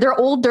other. They're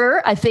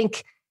older. I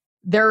think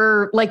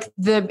they're like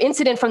the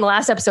incident from the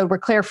last episode where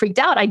Claire freaked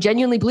out. I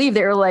genuinely believe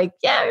they were like,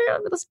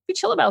 let's be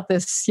chill about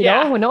this. You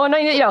know, no one,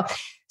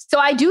 So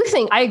I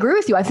agree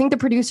with you. I think the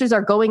producers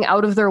are going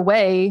out of their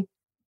way,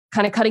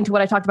 kind of cutting to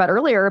what I talked about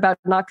earlier about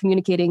not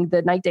communicating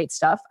the night date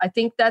stuff. I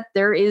think that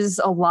there is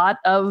a lot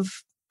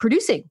of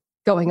producing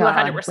going on.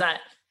 100%.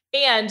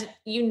 And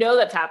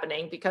that's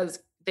happening because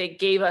they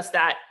gave us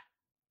that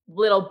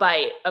little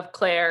bite of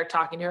Claire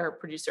talking to her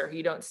producer who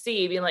you don't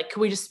see, being like,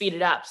 can we just speed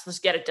it up? So let's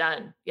get it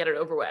done, get it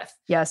over with.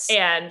 Yes.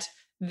 And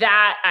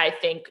that I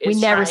think is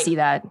we never see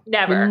that.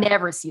 Never. We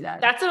never see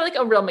that. That's like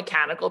a real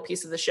mechanical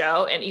piece of the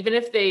show. And even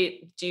if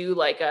they do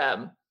like,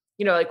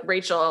 like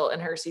Rachel in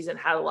her season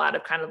had a lot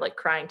of kind of like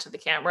crying to the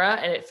camera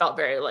and it felt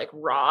very like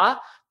raw,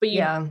 but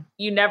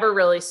you never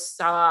really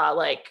saw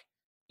like,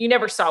 you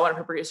never saw one of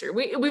her producers.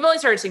 We've only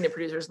started seeing the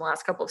producers in the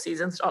last couple of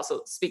seasons, which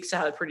also speaks to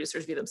how the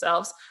producers view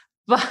themselves.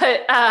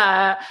 But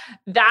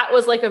that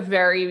was like a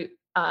very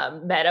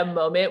meta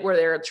moment where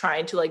they're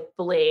trying to like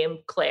blame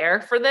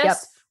Claire for this. Yep.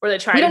 Where they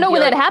try. We don't know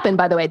when like, that happened,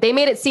 by the way. They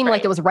made it seem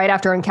like it was right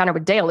after her encounter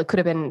with Dale. It could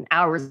have been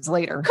hours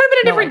later. Could have been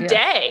a different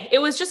day. It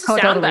was just a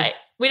soundbite. Totally.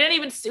 We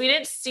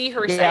didn't see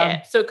her say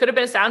it, so it could have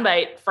been a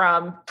soundbite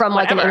from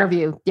like an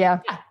interview. Yeah,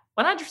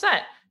 100%.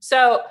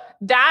 So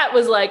that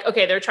was like,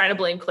 okay, they're trying to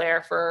blame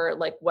Claire for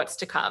like what's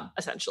to come,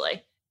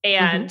 essentially,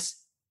 and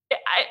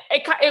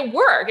it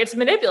worked. It's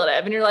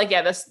manipulative, and you're like,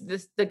 yeah,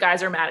 the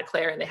guys are mad at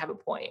Claire, and they have a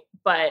point,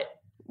 but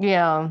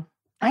yeah,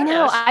 I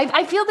know.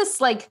 I feel this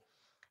like.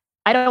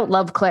 I don't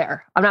love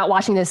Claire. I'm not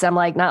watching this. I'm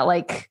like, not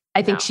like,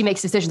 I think she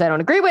makes decisions I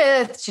don't agree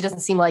with. She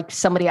doesn't seem like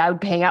somebody I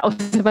would hang out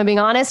with, if I'm being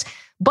honest.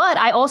 But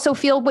I also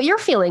feel what you're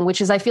feeling,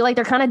 which is I feel like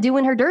they're kind of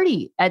doing her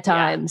dirty at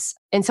times.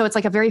 Yeah. And so it's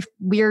like a very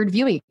weird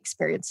viewing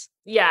experience.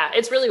 Yeah,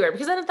 it's really weird.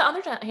 Because then on the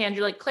other hand,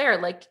 you're like, Claire,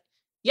 like,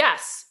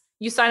 yes,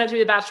 you sign up to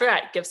be the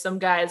Bachelorette, give some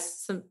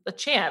guys a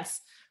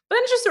chance. But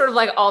then it's just sort of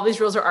like all these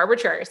rules are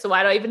arbitrary. So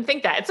why do I even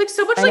think that? It's like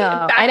so much like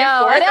back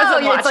and forth as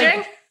I'm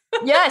watching.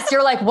 Yes,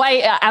 you're like,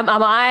 wait, am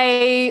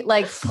I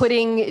like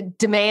putting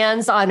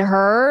demands on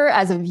her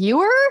as a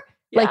viewer?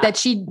 Yeah. Like that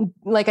she,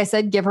 like I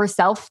said, give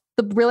herself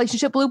the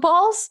relationship blue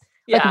balls?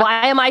 Yeah. Like,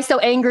 why am I so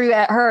angry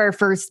at her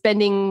for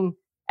spending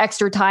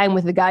extra time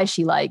with the guy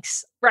she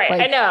likes? Right,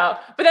 like, I know.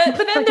 But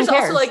then there's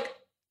also like,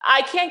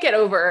 I can't get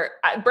over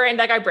that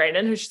guy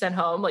Brandon, who she sent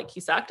home. Like,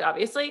 he sucked,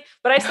 obviously.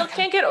 But I still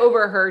can't get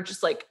over her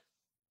just like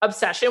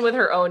obsession with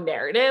her own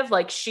narrative.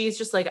 Like, she's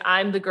just like,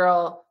 I'm the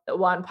girl that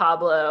Juan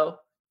Pablo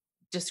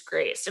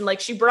disgraced. And like,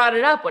 she brought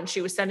it up when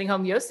she was sending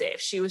home Yosef.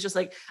 She was just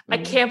like, I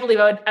can't believe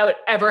I would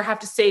ever have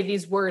to say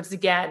these words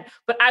again,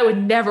 but I would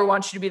never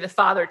want you to be the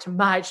father to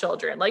my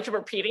children. Like,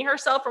 repeating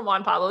herself from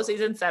Juan Pablo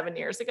season 7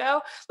 years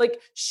ago. Like,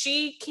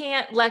 she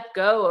can't let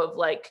go of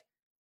like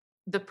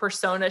the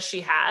persona she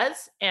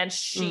has. And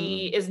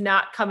she is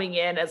not coming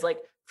in as like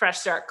fresh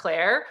start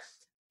Claire.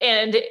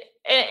 And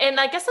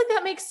I guess like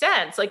that makes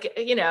sense. Like,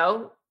 you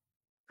know,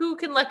 who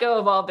can let go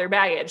of all of their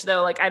baggage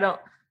though? Like, I don't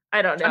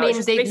know. I mean,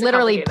 they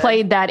literally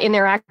played that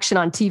interaction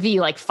on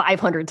TV like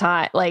 500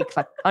 times, like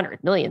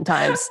 500 million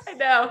times. I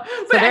know.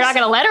 So they're not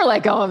going to let her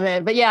let go of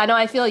it. But yeah, no,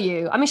 I feel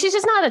you. I mean, she's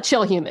just not a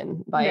chill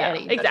human by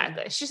any.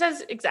 Exactly. She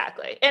says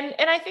exactly. And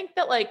I think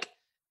that like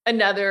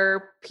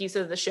another piece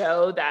of the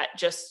show that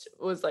just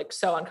was like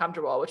so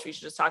uncomfortable, which we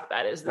should just talk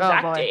about, is the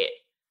Zach date.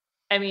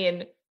 I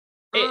mean,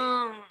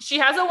 she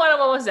has a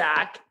one-on-one with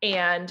Zach,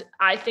 and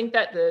I think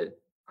that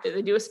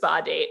they do a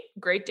spa date.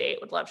 Great date.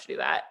 Would love to do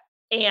that.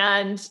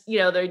 And, you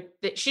know,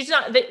 she's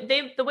not,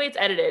 the way it's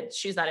edited,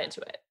 she's not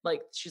into it.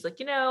 Like, she's like,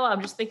 you know,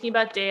 I'm just thinking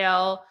about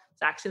Dale.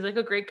 Zach seems like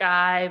a great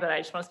guy, but I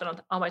just want to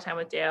spend all my time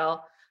with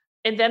Dale.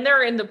 And then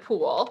they're in the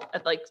pool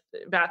at like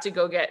about to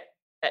go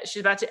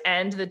she's about to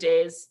end the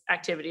day's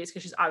activities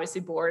because she's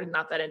obviously bored and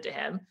not that into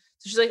him.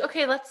 So she's like,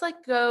 okay, let's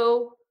like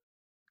go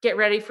get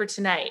ready for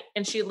tonight.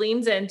 And she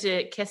leans in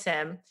to kiss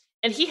him,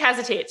 and he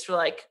hesitates for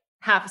like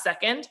half a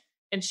second,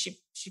 and she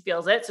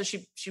feels it. So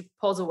she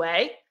pulls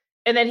away.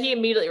 And then he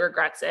immediately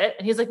regrets it.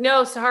 And he's like,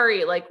 no,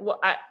 sorry. Like,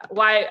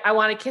 why I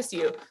want to kiss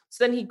you.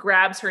 So then he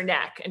grabs her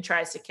neck and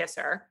tries to kiss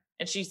her.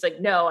 And she's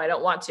like, no, I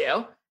don't want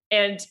to.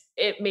 And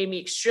it made me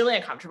extremely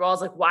uncomfortable. I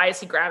was like, why is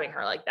he grabbing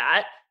her like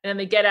that? And then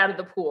they get out of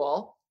the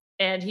pool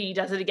and he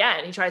does it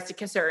again. He tries to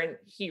kiss her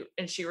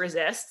and she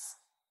resists.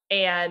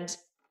 And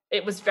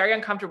it was very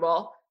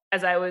uncomfortable.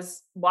 As I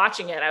was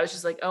watching it, I was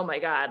just like, oh my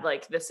God,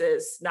 like, this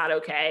is not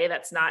okay.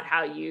 That's not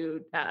how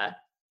you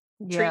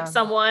treat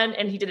someone.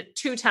 And he did it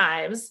 2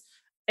 times.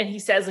 And he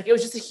says, like, it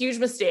was just a huge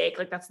mistake.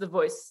 Like, that's the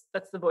voice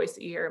that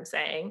you hear him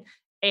saying.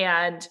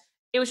 And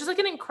it was just like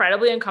an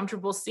incredibly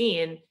uncomfortable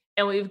scene.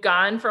 And we've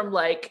gone from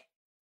like,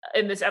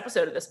 in this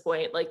episode at this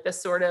point, like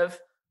this sort of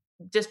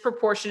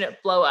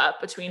disproportionate blow up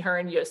between her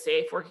and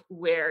Yosef,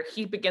 where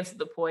he begins at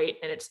the point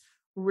and it's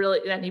really,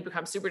 then he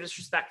becomes super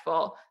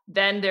disrespectful.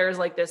 Then there's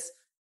like this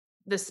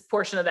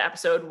portion of the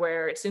episode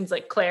where it seems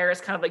like Claire is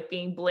kind of like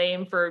being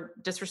blamed for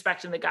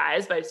disrespecting the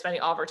guys by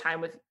spending all of her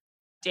time with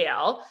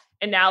Dale.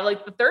 And now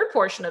like the third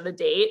portion of the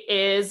date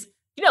is,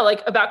 you know,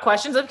 like about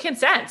questions of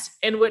consent,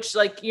 in which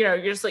like, you know,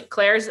 you're just like,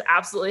 Claire's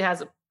absolutely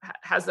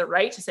has the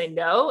right to say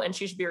no, and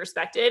she should be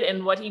respected.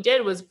 And what he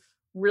did was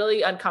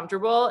really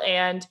uncomfortable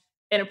and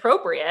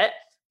inappropriate.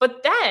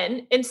 But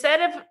then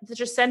instead of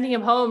just sending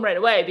him home right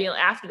away, being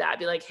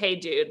like, hey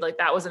dude, like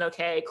that wasn't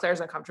okay. Claire's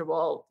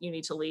uncomfortable. You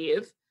need to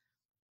leave.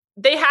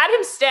 They had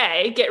him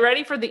stay, get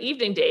ready for the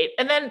evening date.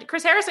 And then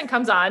Chris Harrison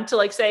comes on to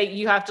like say,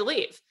 you have to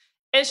leave.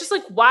 And it's just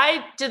like,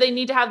 why do they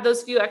need to have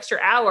those few extra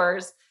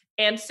hours?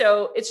 And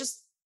so it's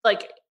just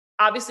like,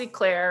 obviously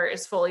Claire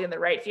is fully in the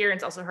right here. And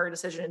it's also her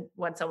decision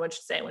when someone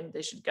should say when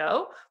they should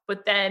go.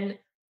 But then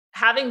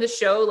having the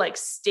show like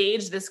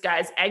stage this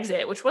guy's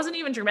exit, which wasn't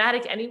even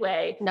dramatic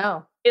anyway.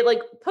 No. It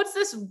like puts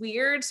this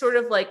weird sort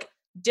of like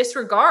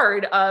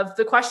disregard of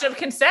the question of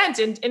consent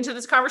into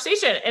this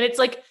conversation. And it's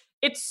like,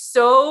 it's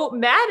so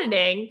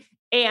maddening.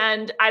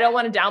 And I don't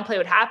want to downplay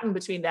what happened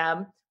between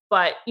them,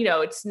 but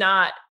it's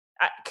not.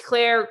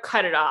 Claire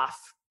cut it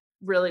off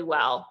really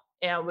well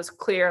and was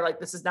clear, like,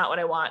 this is not what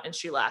I want, and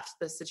she left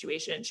the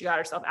situation. She got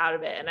herself out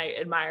of it, and I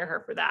admire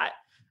her for that.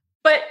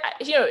 But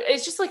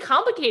it's just like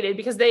complicated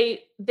because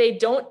they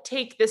don't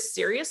take this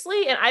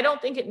seriously, and I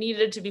don't think it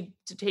needed to be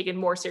taken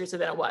more seriously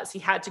than it was. He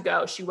had to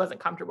go. She wasn't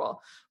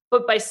comfortable.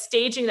 But by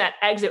staging that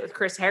exit with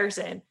Chris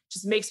Harrison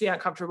just makes me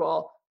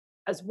uncomfortable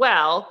as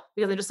well,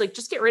 because I'm just like,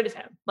 just get rid of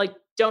him. Like,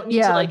 don't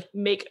need to like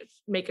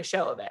make a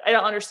show of it. I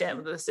don't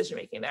understand the decision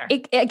making there.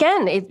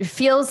 It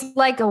feels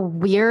like a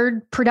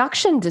weird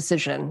production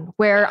decision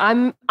where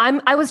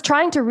I was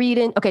trying to read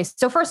in. Okay,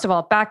 so first of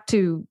all, back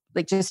to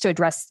like just to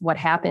address what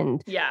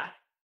happened. Yeah,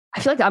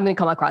 I feel like I'm going to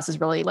come across as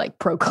really like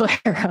pro Claire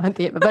on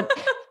the, but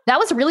that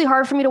was really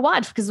hard for me to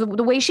watch because the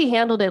way she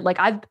handled it. Like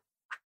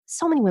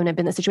so many women have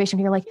been in this situation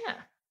where you're like,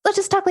 let's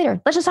just talk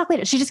later. Let's just talk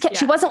later. She just kept,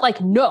 she wasn't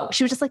like, no,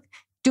 she was just like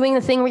doing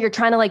the thing where you're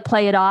trying to like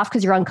play it off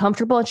because you're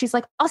uncomfortable. And she's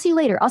like, I'll see you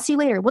later. I'll see you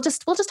later. We'll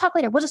just talk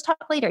later. We'll just talk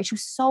later. And she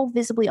was so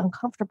visibly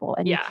uncomfortable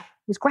and he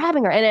was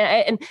grabbing her.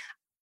 And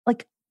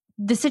like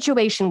the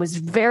situation was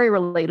very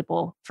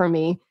relatable for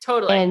me.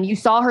 Totally. And you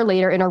saw her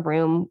later in her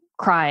room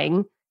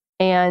crying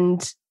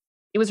and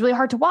it was really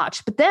hard to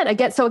watch. But then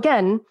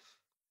again,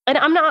 and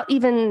I'm not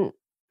even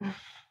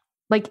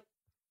like,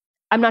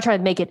 I'm not trying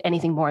to make it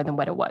anything more than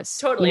what it was.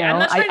 Totally. You know? I'm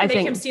not trying to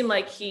make him seem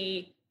like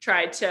he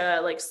tried to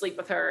like sleep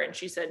with her and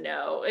she said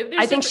no.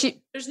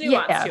 There's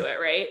nuance to it,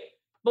 right?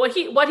 But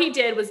what he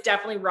did was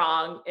definitely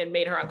wrong and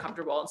made her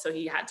uncomfortable. And so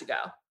he had to go.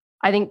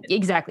 I think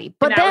exactly.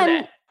 But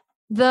then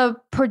the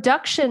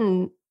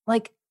production,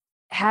 like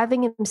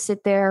having him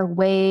sit there,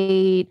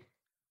 wait,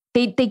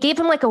 they gave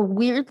him like a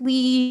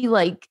weirdly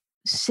like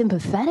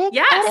sympathetic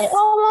edit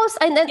almost.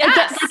 And then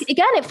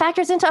again, it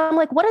factors into, I'm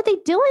like, what are they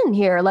doing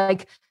here?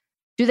 Like,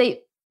 do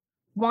they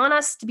want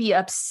us to be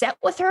upset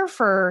with her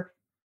for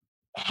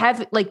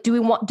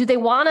do they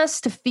want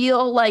us to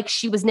feel like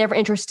she was never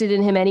interested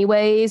in him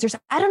anyways? Or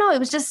I don't know. It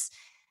was just,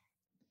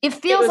 it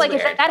feels like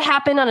weird. If that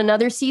happened on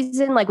another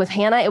season, like with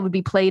Hannah, it would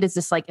be played as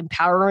this like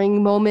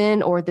empowering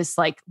moment or this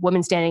like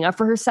woman standing up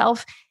for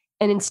herself.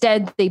 And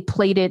instead they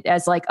played it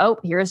as like, oh,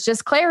 here's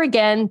just Claire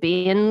again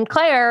being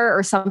Claire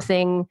or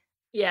something.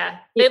 Yeah.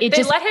 They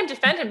let him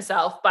defend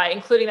himself by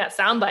including that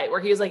soundbite where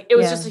he was like, it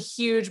was just a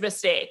huge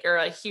mistake or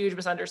a huge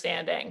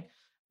misunderstanding.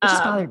 It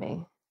just bothered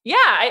me. Yeah,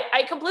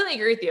 I completely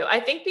agree with you. I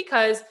think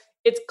because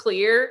it's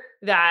clear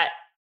that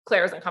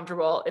Claire is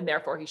uncomfortable and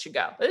therefore he should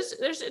go.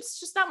 It's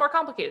just not more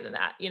complicated than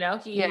that. You know,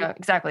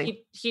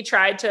 exactly. He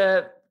tried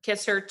to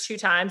kiss her 2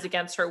 times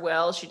against her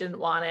will. She didn't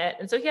want it.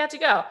 And so he had to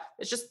go.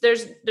 It's just,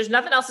 there's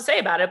nothing else to say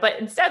about it, but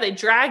instead they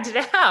dragged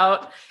it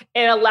out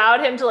and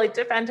allowed him to like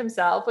defend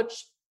himself,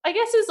 which I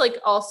guess is like,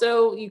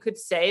 also you could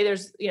say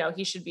there's,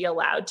 he should be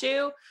allowed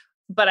to,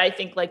 but I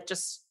think like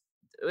just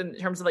in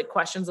terms of like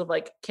questions of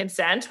like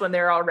consent when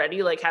they're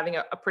already like having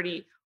a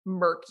pretty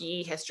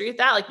murky history with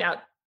that, like now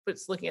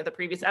it's looking at the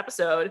previous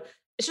episode,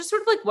 it's just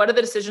sort of like, what are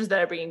the decisions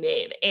that are being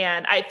made?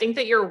 And I think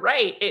that you're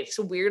right. It's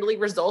weirdly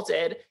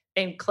resulted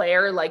in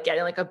Claire like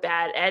getting like a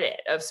bad edit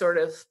of sort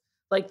of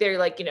like, they're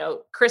like,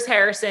 Chris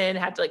Harrison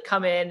had to like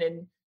come in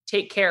and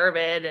take care of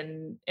it.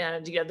 And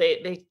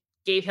they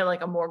gave him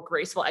like a more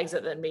graceful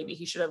exit than maybe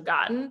he should have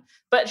gotten,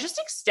 but just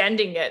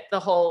extending it the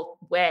whole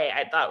way,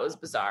 I thought was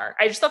bizarre.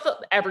 I just thought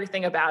that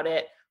everything about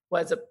it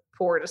was a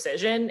poor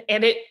decision,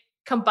 and it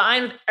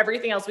combined with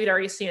everything else we'd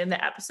already seen in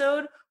the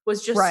episode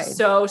was just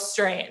so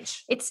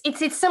strange. It's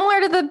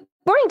similar to the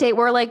morning date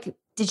where like,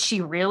 did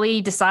she really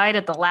decide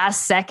at the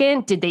last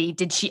second?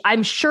 Did she,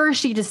 I'm sure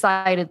she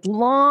decided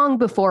long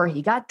before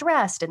he got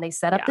dressed and they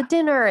set up the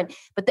dinner.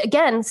 But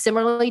again,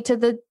 similarly to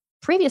the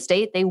previous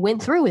date, they went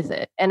through with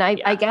it. And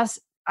I guess,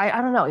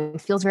 I don't know,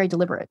 it feels very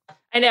deliberate.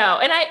 I know.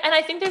 And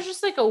I think there's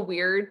just like a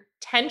weird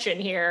tension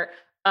here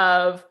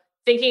of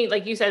thinking,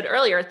 like you said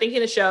earlier, thinking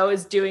the show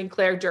is doing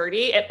Claire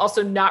dirty and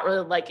also not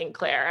really liking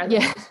Claire.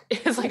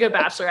 It's like a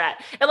bachelorette.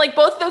 And like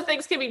both those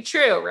things can be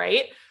true,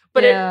 right?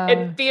 But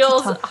it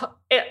feels,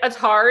 it's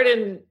hard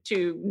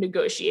to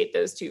negotiate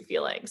those two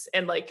feelings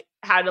and like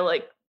how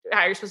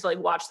you're supposed to like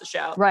watch the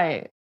show.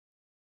 Right.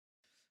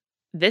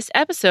 This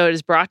episode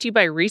is brought to you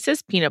by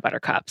Reese's Peanut Butter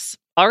Cups.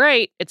 All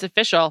right, it's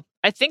official.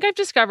 I think I've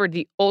discovered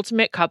the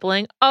ultimate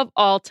coupling of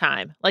all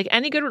time. Like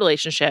any good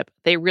relationship,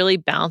 they really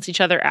balance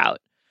each other out.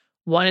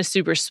 One is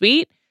super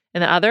sweet,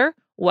 and the other,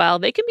 well,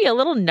 they can be a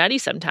little nutty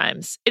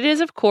sometimes. It is,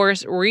 of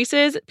course,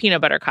 Reese's Peanut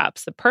Butter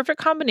Cups, the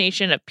perfect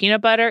combination of peanut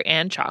butter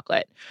and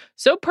chocolate.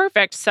 So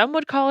perfect, some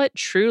would call it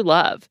true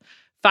love.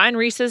 Find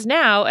Reese's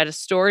now at a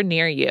store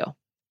near you.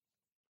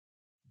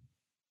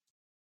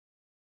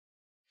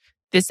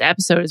 This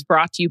episode is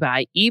brought to you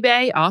by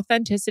eBay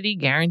Authenticity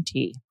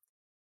Guarantee.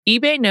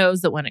 eBay knows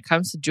that when it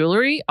comes to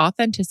jewelry,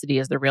 authenticity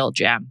is the real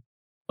gem.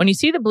 When you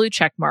see the blue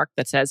check mark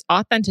that says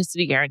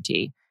Authenticity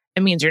Guarantee,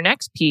 it means your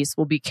next piece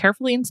will be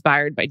carefully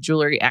inspired by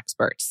jewelry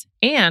experts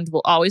and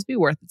will always be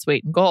worth its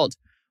weight in gold.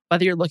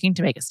 Whether you're looking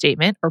to make a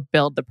statement or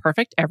build the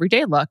perfect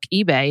everyday look,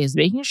 eBay is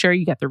making sure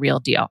you get the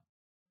real deal.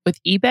 With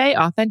eBay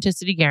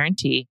Authenticity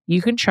Guarantee,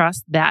 you can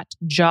trust that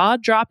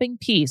jaw-dropping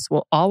piece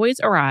will always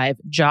arrive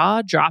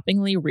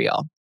jaw-droppingly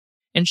real.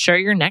 Ensure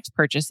your next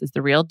purchase is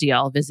the real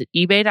deal. Visit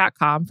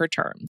ebay.com for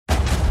terms.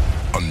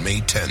 On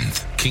May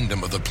 10th,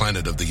 Kingdom of the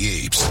Planet of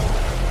the Apes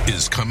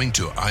is coming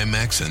to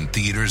IMAX and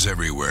theaters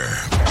everywhere.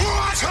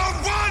 What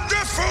a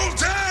wonderful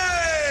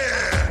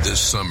day! This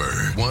summer,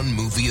 one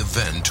movie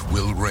event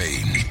will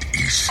reign. It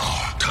is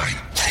our time.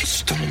 They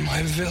stole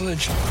my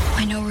village.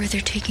 I know where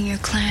they're taking your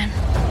clan.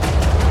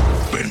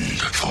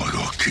 Bend for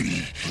your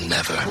king.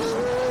 Never.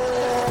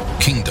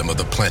 Kingdom of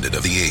the Planet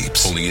of the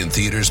Apes. Only in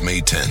theaters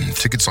May 10.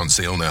 Tickets on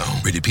sale now.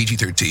 Rated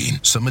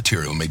PG-13. Some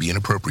material may be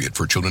inappropriate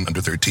for children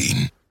under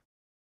 13.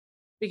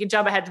 We can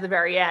jump ahead to the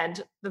very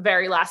end. The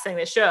very last thing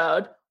they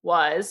showed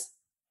was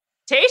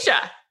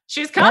Tayshia.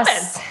 She's coming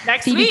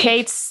next Phoebe week.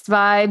 Cates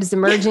vibes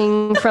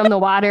emerging from the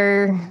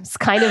water. It's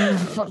kind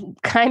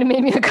of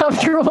made me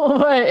uncomfortable,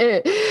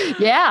 but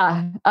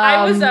yeah.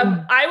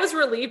 I was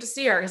relieved to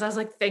see her because I was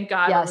like, thank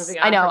God we're Yes,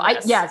 moving on. I know.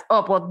 From this.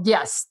 Oh, well,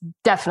 yes,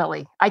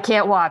 definitely. I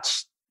can't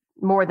watch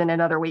more than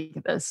another week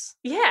of this.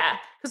 Yeah,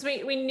 because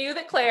we knew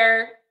that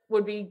Claire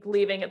would be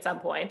leaving at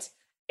some point,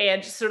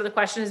 and just sort of the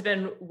question has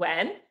been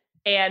when.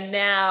 And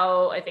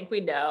now I think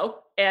we know.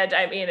 And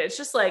I mean, it's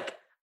just like,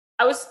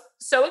 I was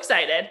so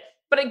excited.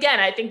 But again,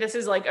 I think this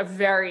is like a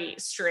very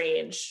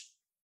strange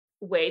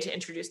way to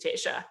introduce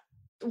Tayshia.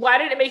 Why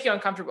did it make you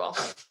uncomfortable?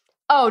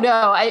 Oh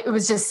no, it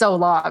was just so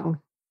long.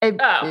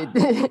 Yeah,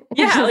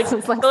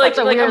 like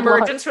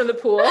emergence from the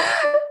pool.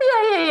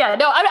 Yeah.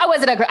 No, I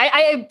wasn't angry.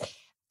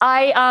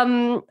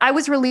 I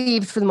was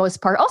relieved for the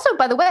most part. Also,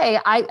 by the way,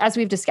 as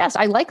we've discussed,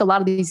 I like a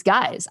lot of these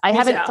guys. I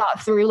haven't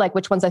thought through like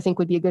which ones I think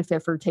would be a good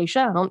fit for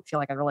Tayshia. I don't feel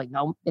like I really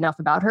know enough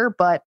about her,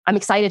 but I'm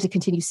excited to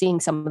continue seeing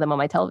some of them on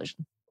my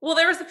television. Well,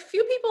 there was a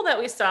few people that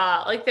we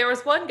saw. Like there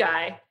was one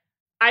guy,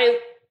 I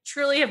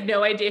truly have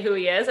no idea who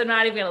he is. I'm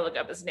not even going to look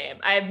up his name.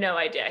 I have no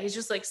idea. He's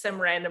just like some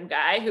random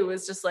guy who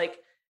was just like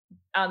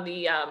on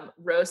the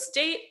roast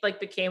date, like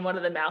became one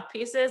of the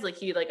mouthpieces. Like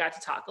he like got to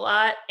talk a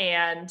lot,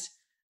 and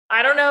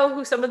I don't know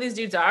who some of these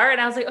dudes are. And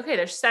I was like, okay,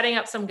 they're setting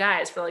up some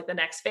guys for like the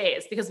next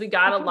phase, because we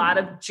got a lot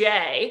of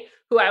Jay,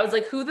 who I was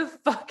like, who the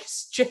fuck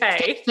is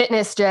Jay?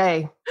 Fitness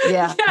Jay.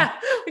 Yeah. Yeah.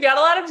 We got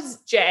a lot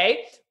of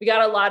Jay. We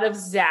got a lot of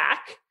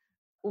Zach.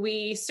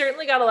 We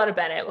certainly got a lot of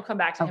Bennett. We'll come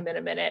back to him in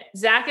a minute.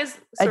 Zach is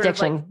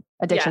addiction,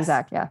 yes,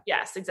 Zach. Yeah.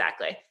 Yes,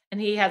 exactly.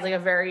 And he has like a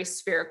very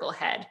spherical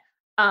head.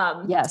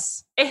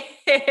 Yes. And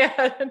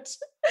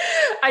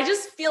I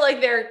just feel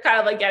like they're kind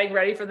of like getting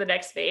ready for the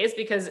next phase,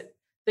 because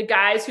the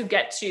guys who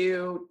get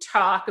to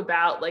talk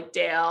about like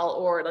Dale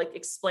or like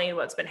explain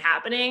what's been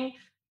happening,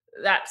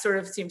 that sort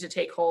of seemed to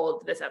take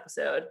hold this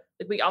episode.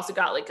 Like we also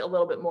got like a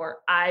little bit more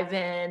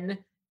Ivan,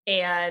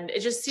 and it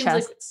just seems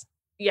like,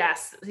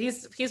 yes,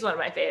 he's one of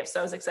my faves. So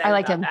I was excited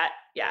about him. that.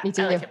 Yeah, me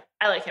too.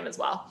 I like him as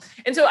well.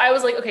 And so I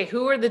was like, okay,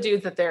 who are the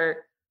dudes that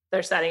they're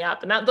setting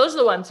up? And those are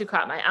the ones who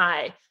caught my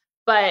eye.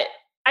 But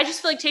I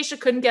just feel like Tayshia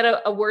couldn't get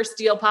a worse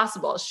deal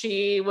possible.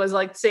 She was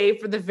like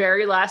saved for the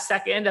very last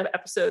second of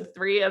episode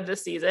 3 of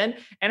this season.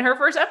 And her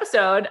first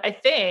episode, I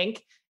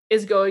think,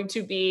 is going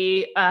to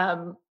be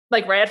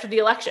like right after the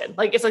election.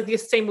 Like it's like the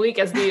same week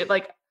as the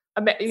like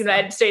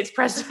United States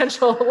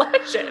presidential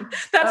election.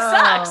 That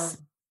sucks.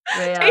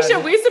 Man.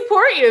 Tayshia, we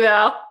support you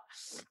though.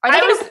 Are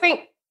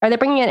they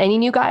bringing in any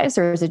new guys,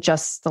 or is it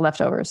just the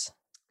leftovers?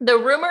 The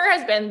rumor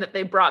has been that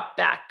they brought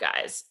back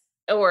guys.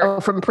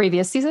 Or from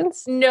previous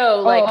seasons?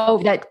 No,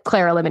 that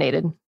Claire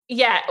eliminated.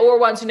 Yeah, or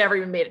ones who never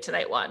even made it to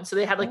night 1. So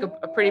they had like a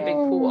pretty big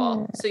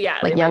pool. So yeah,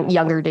 like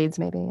younger dudes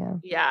maybe. Yeah.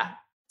 Yeah.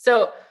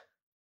 So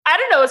I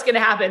don't know what's going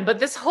to happen, but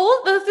this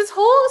whole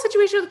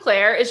situation with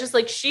Claire is just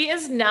like, she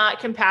is not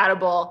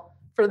compatible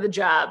for the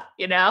job.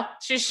 You know,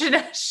 she should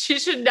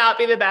not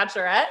be the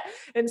Bachelorette,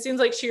 and it seems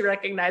like she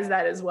recognized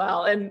that as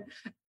well. And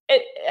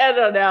I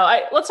don't know.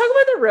 Let's talk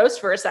about the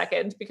roast for a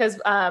second, because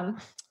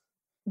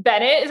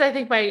Bennett is, I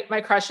think,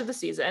 my crush of the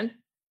season.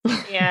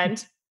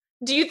 And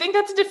do you think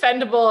that's a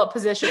defendable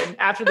position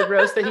after the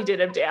roast that he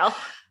did of Dale?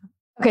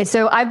 Okay,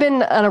 so I've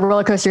been on a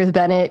roller coaster with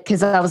Bennett,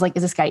 because I was like,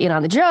 is this guy in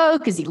on the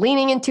joke? Is he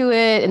leaning into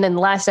it? And then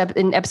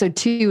in episode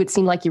 2, it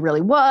seemed like he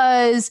really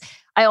was.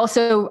 One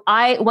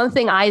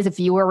thing I, as a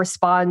viewer,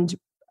 respond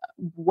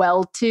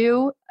well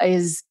to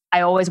is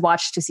I always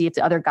watch to see if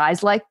the other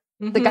guys like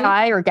the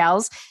guy or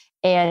gals,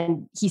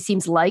 and he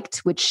seems liked,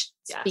 which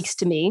speaks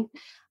to me.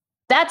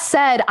 That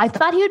said, I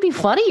thought he would be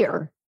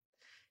funnier.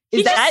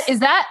 Is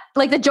that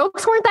like the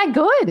jokes weren't that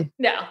good?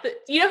 No.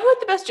 You know who had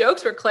the best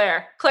jokes were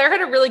Claire. Claire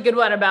had a really good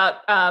one about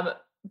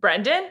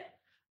Brendan,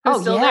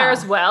 who's still there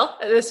as well.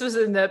 This was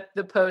in the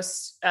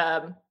post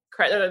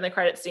in the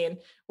credit scene,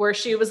 where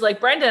she was like,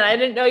 Brendan, I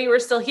didn't know you were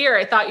still here.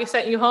 I thought you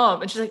sent you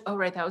home. And she's like, oh,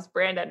 right, that was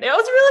Brandon. It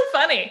was really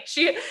funny.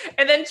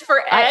 And then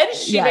for Ed,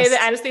 she made the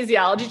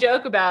anesthesiology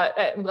joke about,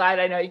 I'm glad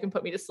I know you can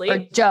put me to sleep. Or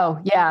Joe,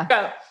 yeah.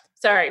 Oh,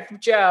 sorry,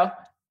 Joe.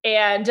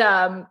 And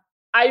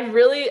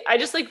I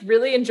just like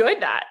really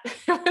enjoyed that.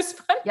 It was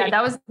funny. Yeah,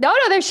 that was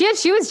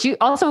she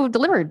also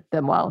delivered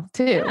them well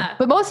too. Yeah.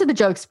 But most of the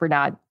jokes were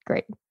not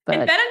great. But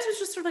And Bennett's was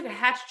just sort of like a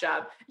hatch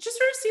job. It just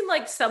sort of seemed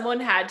like someone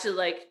had to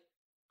like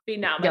be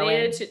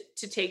nominated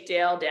to take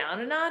Dale down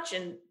a notch,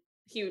 and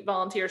he would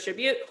volunteer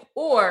tribute.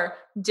 Or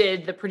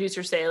did the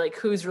producer say like,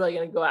 who's really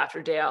going to go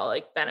after Dale?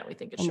 Like, Bennett, we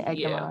think it should be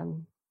you.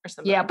 Or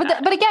something. Yeah,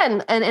 like but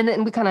again,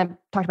 and we kind of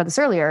talked about this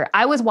earlier.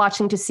 I was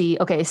watching to see,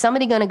 okay, is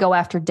somebody going to go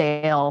after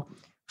Dale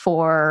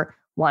for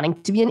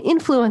wanting to be an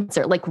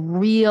influencer, like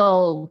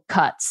real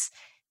cuts?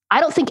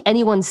 I don't think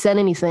anyone said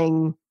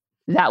anything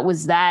that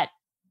was that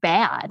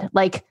bad.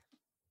 Like,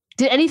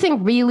 did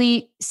anything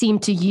really seem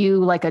to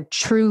you like a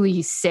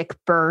truly sick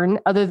burn,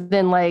 other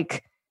than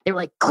like they were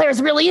like,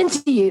 Claire's really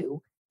into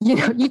you? You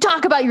know, you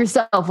talk about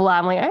yourself a lot.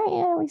 I'm like, oh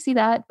yeah, we see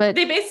that. But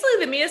they basically,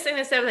 the meanest thing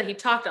they said was that he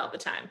talked all the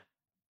time.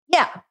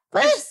 Yeah.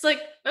 But it's just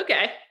like,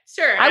 okay,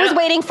 sure. I was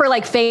waiting for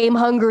like fame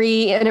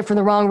hungry and for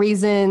the wrong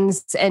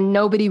reasons, and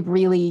nobody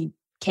really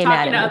came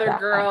at him. Talking to other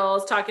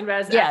girls, talking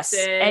about his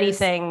exes.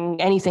 anything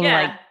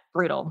like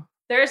brutal.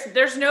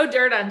 There's no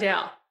dirt on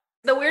Dale.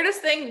 The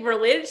weirdest thing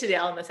related to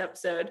Dale in this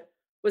episode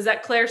was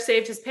that Claire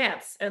saved his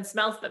pants and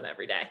smells them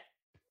every day.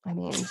 I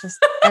mean, just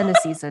end the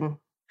season.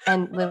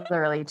 And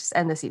literally just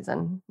end the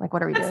season. Like,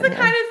 what are we doing? That's the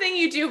kind of thing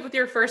you do with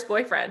your first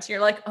boyfriend.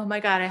 You're like, oh my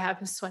God, I have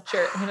his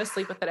sweatshirt. I'm going to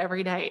sleep with it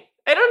every night.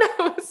 I don't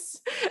know.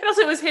 And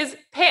also it was his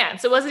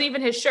pants. It wasn't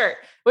even his shirt,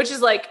 which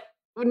is like,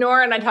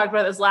 Nora and I talked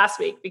about this last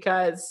week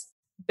because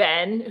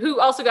Ben, who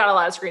also got a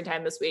lot of screen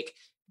time this week,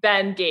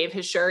 Ben gave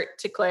his shirt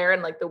to Claire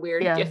in like the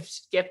weird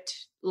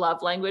gift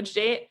love language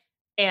date.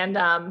 And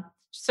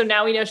so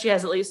now we know she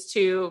has at least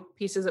 2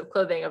 pieces of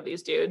clothing of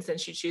these dudes, and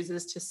she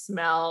chooses to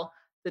smell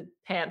the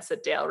pants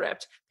that Dale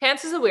ripped.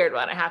 Pants is a weird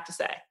one, I have to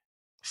say.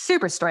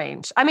 Super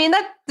strange. I mean,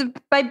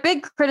 my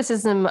big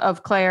criticism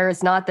of Claire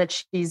is not that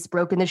she's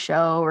broken the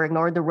show or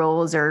ignored the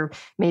rules or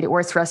made it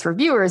worse for us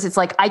reviewers. It's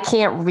like, I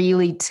can't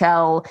really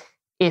tell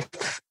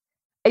if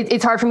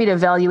it's hard for me to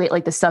evaluate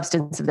like the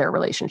substance of their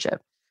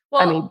relationship.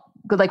 Well, I mean,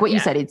 like what you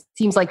said, it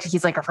seems like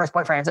he's like her first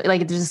boyfriend. So,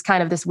 like, there's just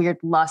kind of this weird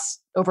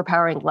lust,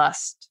 overpowering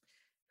lust.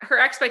 Her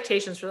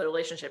expectations for the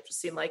relationship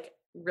just seem like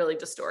really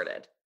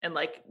distorted and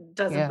like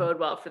doesn't bode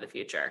well for the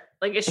future.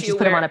 Like, is she aware,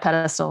 put him on a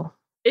pedestal?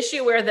 Is she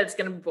aware that it's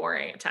going to be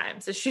boring at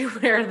times? Is she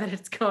aware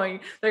that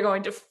they're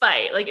going to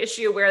fight? Like, is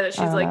she aware that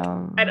she's like,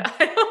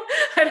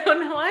 I don't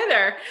know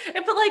either.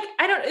 But like,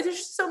 there's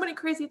just so many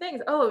crazy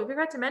things. Oh, we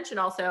forgot to mention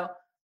also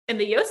in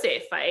the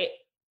Yosef fight,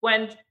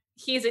 when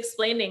he's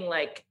explaining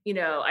like, you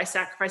know, I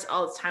sacrifice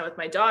all this time with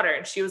my daughter.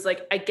 And she was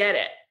like, I get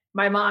it.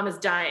 My mom is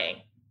dying.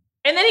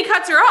 And then he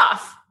cuts her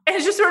off. And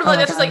it's just sort of like,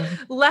 that's just like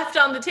left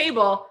on the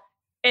table.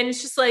 And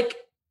it's just like,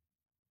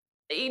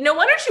 no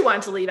wonder she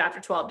wanted to leave after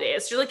 12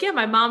 days. She's like, yeah,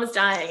 my mom is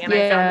dying and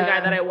I found the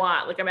guy that I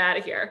want. Like, I'm out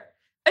of here.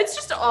 It's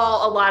just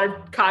all a lot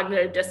of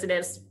cognitive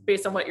dissonance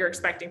based on what you're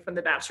expecting from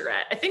The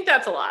Bachelorette. I think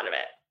that's a lot of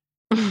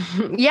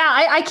it. Yeah,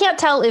 I can't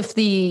tell if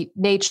the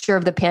nature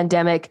of the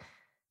pandemic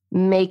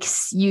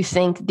makes you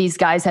think these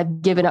guys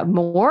have given up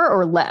more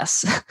or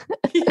less.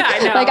 Yeah, I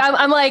know. Like,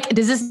 I'm like,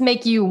 does this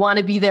make you want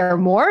to be there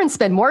more and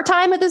spend more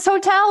time at this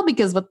hotel?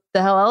 Because what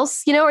the hell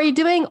else, are you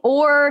doing?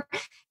 Or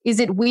is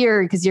it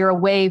weird because you're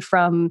away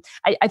from,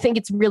 I think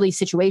it's really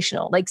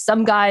situational. Like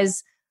some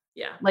guys,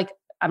 like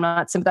I'm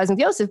not sympathizing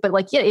with Yosef, but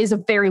like, it is a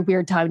very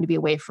weird time to be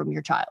away from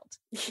your child.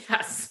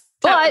 Yes.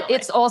 But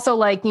it's also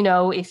like,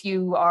 if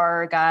you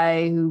are a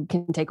guy who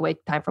can take away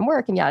time from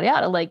work and yada,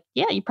 yada, like,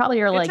 yeah, you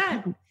probably are good like,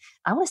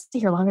 I want to stay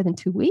here longer than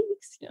 2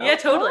 weeks. Yeah,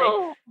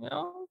 totally.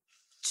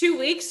 2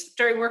 weeks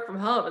during work from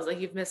home is like,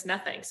 you've missed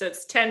nothing. So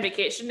it's 10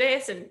 vacation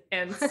days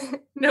and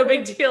no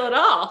big deal at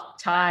all.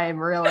 Time,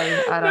 really.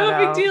 I don't know.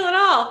 No big deal at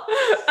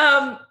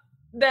all.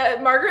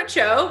 That Margaret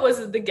Cho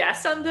was the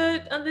guest on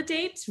the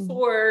date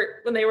for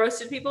when they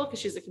roasted people because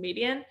she's a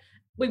comedian.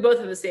 We both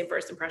have the same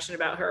first impression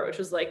about her, which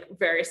was like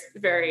very,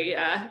 very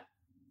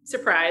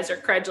surprised or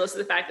credulous of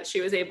the fact that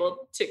she was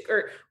able to,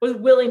 or was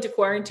willing to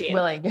quarantine.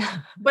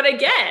 But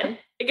again,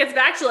 it gets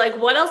back to like,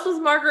 what else was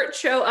Margaret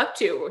Cho up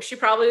to? She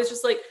probably was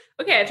just like,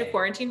 okay, I have to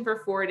quarantine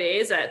for 4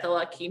 days at the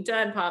La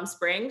Quinta in Palm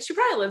Springs. She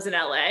probably lives in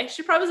LA.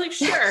 She probably was like,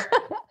 sure.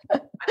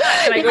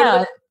 Can I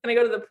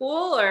go to the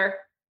pool or?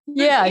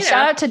 Yeah,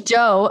 shout out to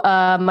Joe,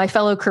 my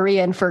fellow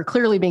Korean, for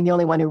clearly being the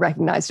only one who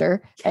recognized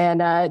her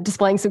and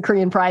displaying some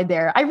Korean pride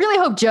there. I really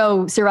hope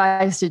Joe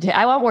survives today.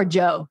 I want more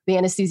Joe, the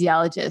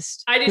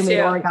anesthesiologist. I do who too. made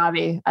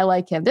origami. I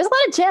like him. There's a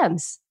lot of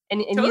gems,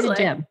 and he's a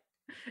gem.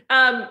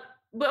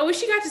 But I wish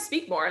he got to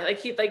speak more.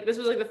 This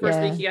was like the first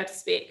week he got to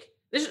speak.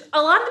 There's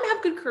a lot of them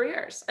have good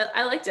careers.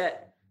 I liked it.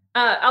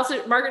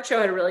 Also, Margaret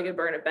Cho had a really good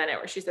burn at Bennett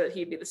where she said that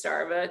he'd be the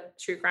star of a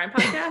true crime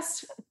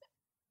podcast.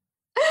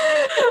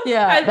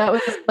 That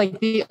was like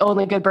the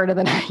only good burn of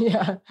the night.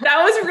 Yeah,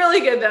 that was really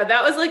good though.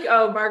 That was like,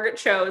 oh, Margaret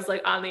Cho is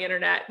like on the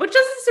internet, which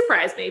doesn't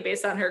surprise me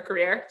based on her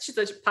career. She's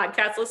a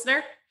podcast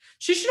listener.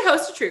 She should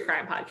host a true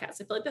crime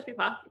podcast. I feel like that'd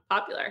be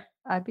popular.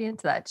 I'd be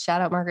into that.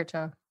 Shout out Margaret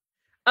Cho.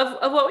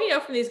 Of what we know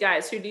from these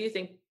guys, who do you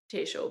think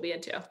Tayshia will be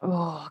into?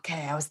 Oh,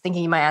 okay. I was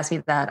thinking you might ask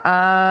me that.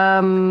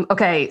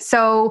 Okay,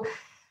 so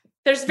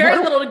there's very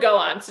little to go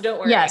on, so don't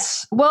worry.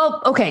 Yes.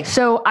 Well, okay.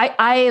 So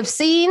I have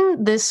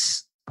seen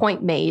this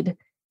point made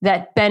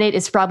that Bennett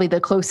is probably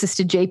the closest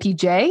to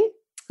JPJ,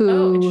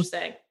 who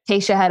interesting.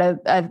 Tayshia had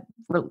a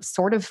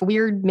sort of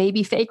weird,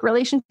 maybe fake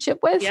relationship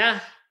with. Yeah.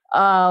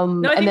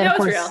 No, I think that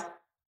was real.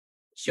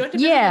 She went to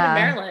visit him in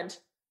Maryland.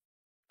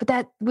 But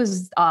that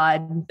was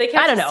odd. They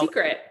kept it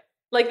secret.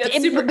 Like,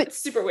 that's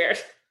super weird.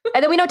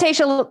 And then we know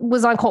Tayshia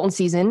was on Colton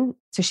season,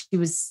 so she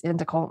was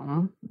into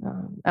Colton.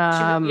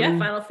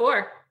 Final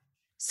Four.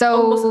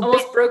 So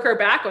almost broke her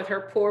back with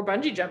her poor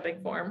bungee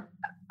jumping form.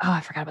 Oh,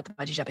 I forgot about the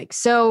bungee jumping.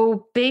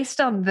 So based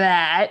on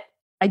that,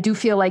 I do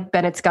feel like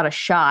Bennett's got a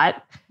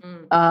shot.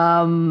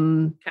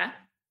 Okay.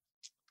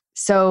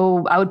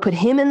 So I would put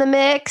him in the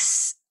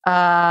mix.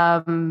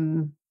 Gosh,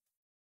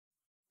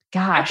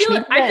 I feel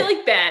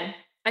like Ben.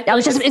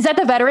 Is that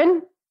the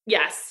veteran?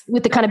 Yes.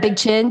 With the kind of big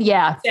chin?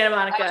 Yeah. Santa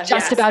Monica. I was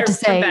just about to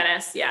say.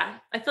 Venice, yeah.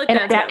 I feel like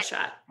Ben's got a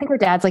shot. I think her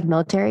dad's like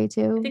military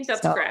too. I think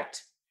that's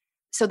correct.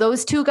 So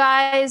those two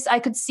guys I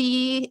could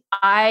see.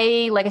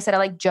 Like I said, I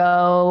like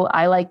Joe.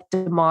 I like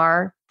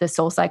DeMar, the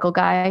Soul Cycle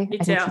guy. Me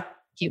too. I think he's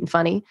cute and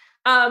funny.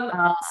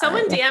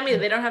 Someone DM me,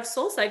 they don't have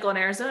Soul Cycle in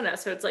Arizona.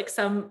 So it's like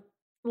some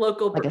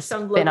local, like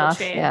some local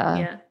chain.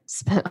 Yeah.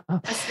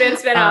 Spin-off.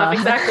 Spin-off.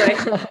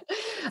 Exactly.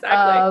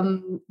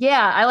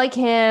 Yeah, I like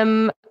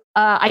him.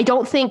 I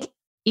don't think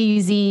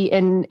Easy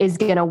is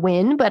going to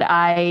win, but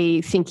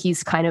I think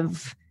he's kind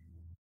of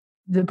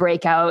the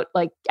breakout,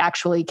 like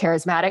actually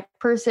charismatic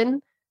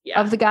person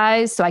of the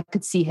guys. So I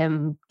could see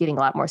him getting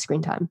a lot more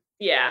screen time.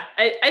 Yeah.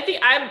 I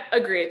think I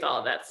agree with all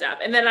of that stuff.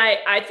 And then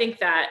I think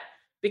that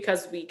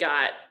because we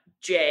got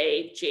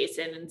Jay,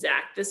 Jason, and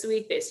Zach this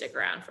week, they stick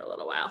around for a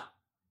little while.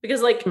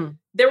 Because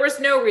there was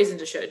no reason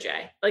to show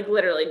Jay, like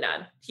literally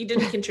none. He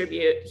didn't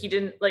contribute. He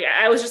didn't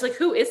I was just like,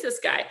 who is this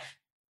guy?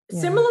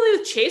 Yeah. Similarly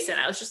with Chasen,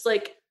 I was just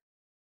like,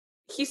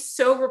 he's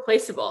so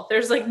replaceable.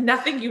 There's like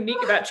nothing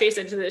unique about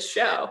Chasen to this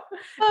show.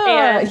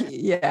 And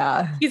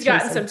he's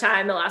gotten some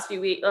time the last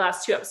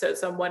 2 episodes.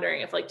 So I'm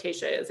wondering if like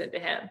Tayshia is into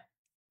him.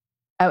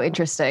 Oh,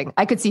 interesting.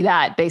 I could see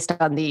that based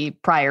on the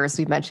priors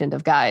we mentioned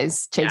of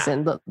guys.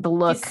 Chasen, the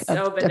look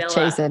of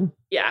Chasen.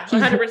 Yeah,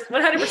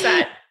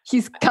 100%.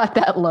 He's got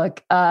that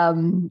look.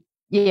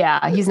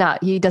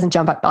 He doesn't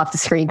jump off the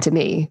screen to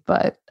me,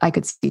 but I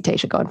could see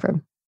Tayshia going for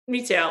him.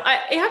 Me too. I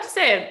have to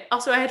say,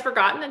 also, I had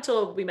forgotten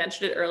until we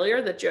mentioned it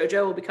earlier that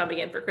JoJo will be coming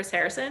in for Chris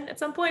Harrison at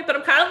some point, but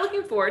I'm kind of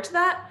looking forward to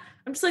that.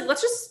 I'm just like,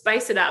 let's just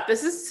spice it up.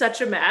 This is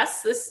such a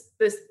mess, this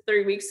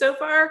 3 weeks so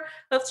far.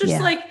 Let's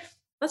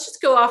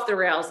just go off the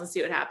rails and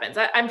see what happens.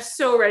 I'm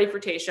so ready for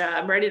Tayshia.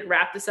 I'm ready to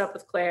wrap this up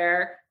with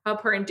Claire.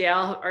 Hope her and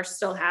Dale are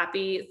still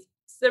happy.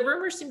 The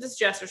rumors seem to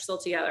suggest they're still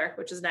together,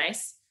 which is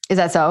nice. Is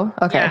that so?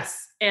 Okay.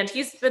 Yes. And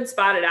he's been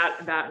spotted out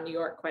and about in New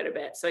York quite a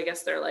bit. So I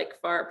guess they're like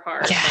far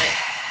apart. Yeah.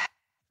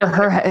 For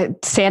her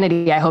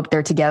sanity, I hope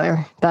they're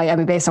together. I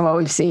mean, based on what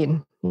we've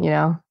seen,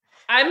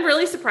 I'm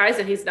really surprised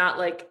that he's not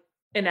like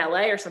in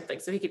LA or something.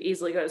 So he could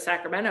easily go to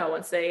Sacramento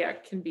once they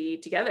can be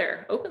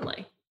together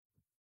openly.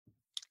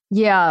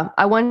 Yeah.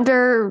 I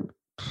wonder,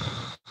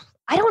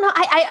 I don't know.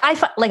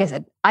 I like I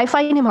said, I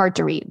find him hard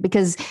to read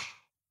because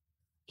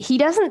he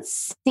doesn't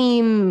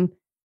seem,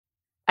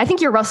 I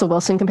think your Russell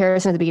Wilson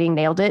comparison at the beginning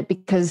nailed it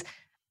because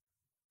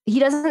he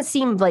doesn't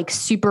seem like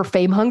super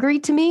fame hungry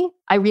to me.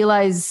 I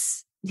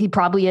realize he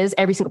probably is.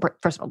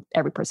 First of all,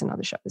 every person on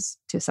the show is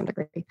to some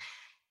degree,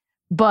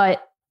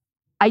 but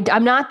I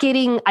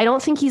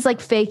don't think he's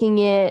like faking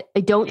it.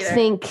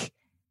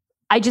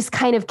 I just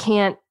kind of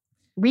can't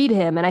read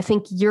him. And I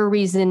think your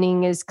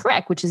reasoning is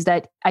correct, which is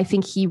that I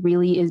think he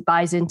really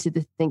buys into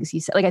the things he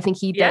said. Like, I think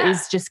he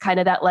is just kind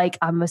of that, like,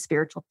 I'm a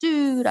spiritual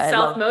dude.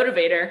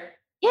 Self-motivator.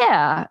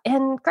 Yeah.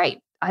 And great.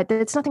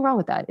 There's nothing wrong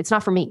with that. It's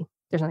not for me.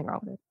 There's nothing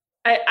wrong with it.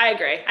 I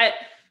agree. I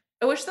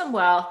wish them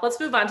well. Let's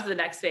move on to the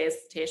next phase,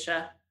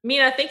 Tayshia.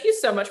 Mina, thank you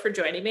so much for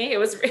joining me. It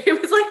was like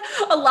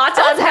a lot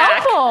to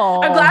unpack.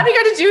 Helpful. I'm glad we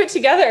got to do it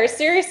together.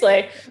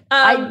 Seriously.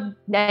 I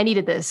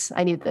needed this.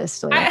 I did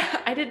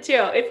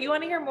too. If you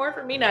want to hear more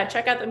from Mina,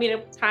 check out the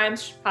Mina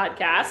Times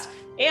podcast.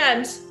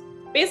 And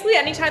basically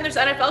anytime there's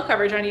NFL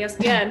coverage on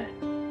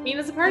ESPN,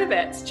 Mina's a part of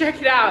it. So check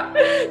it out.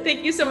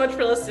 Thank you so much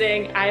for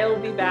listening. I'll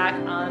be back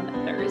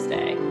on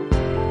Thursday.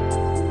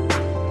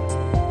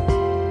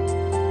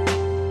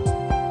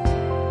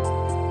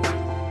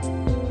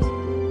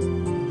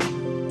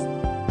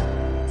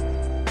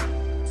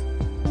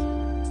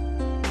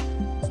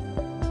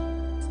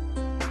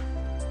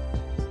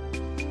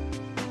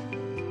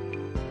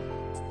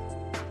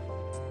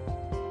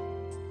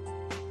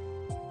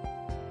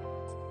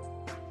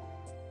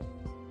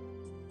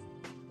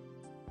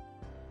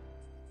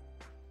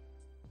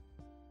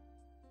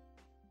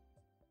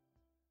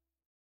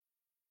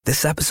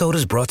 This episode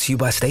is brought to you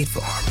by State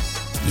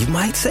Farm. You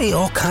might say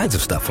all kinds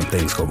of stuff when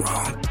things go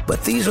wrong,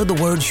 but these are the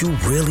words you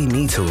really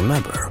need to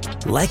remember.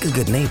 Like a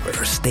good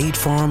neighbor, State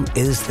Farm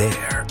is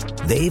there.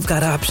 They've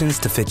got options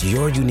to fit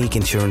your unique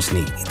insurance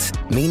needs,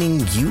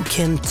 meaning you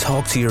can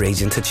talk to your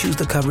agent to choose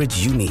the coverage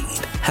you need,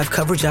 have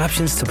coverage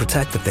options to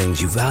protect the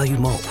things you value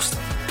most,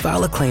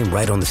 file a claim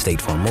right on the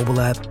State Farm mobile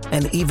app,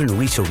 and even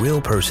reach a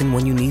real person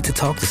when you need to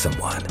talk to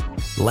someone.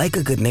 Like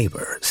a good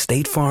neighbor,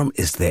 State Farm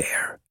is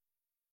there.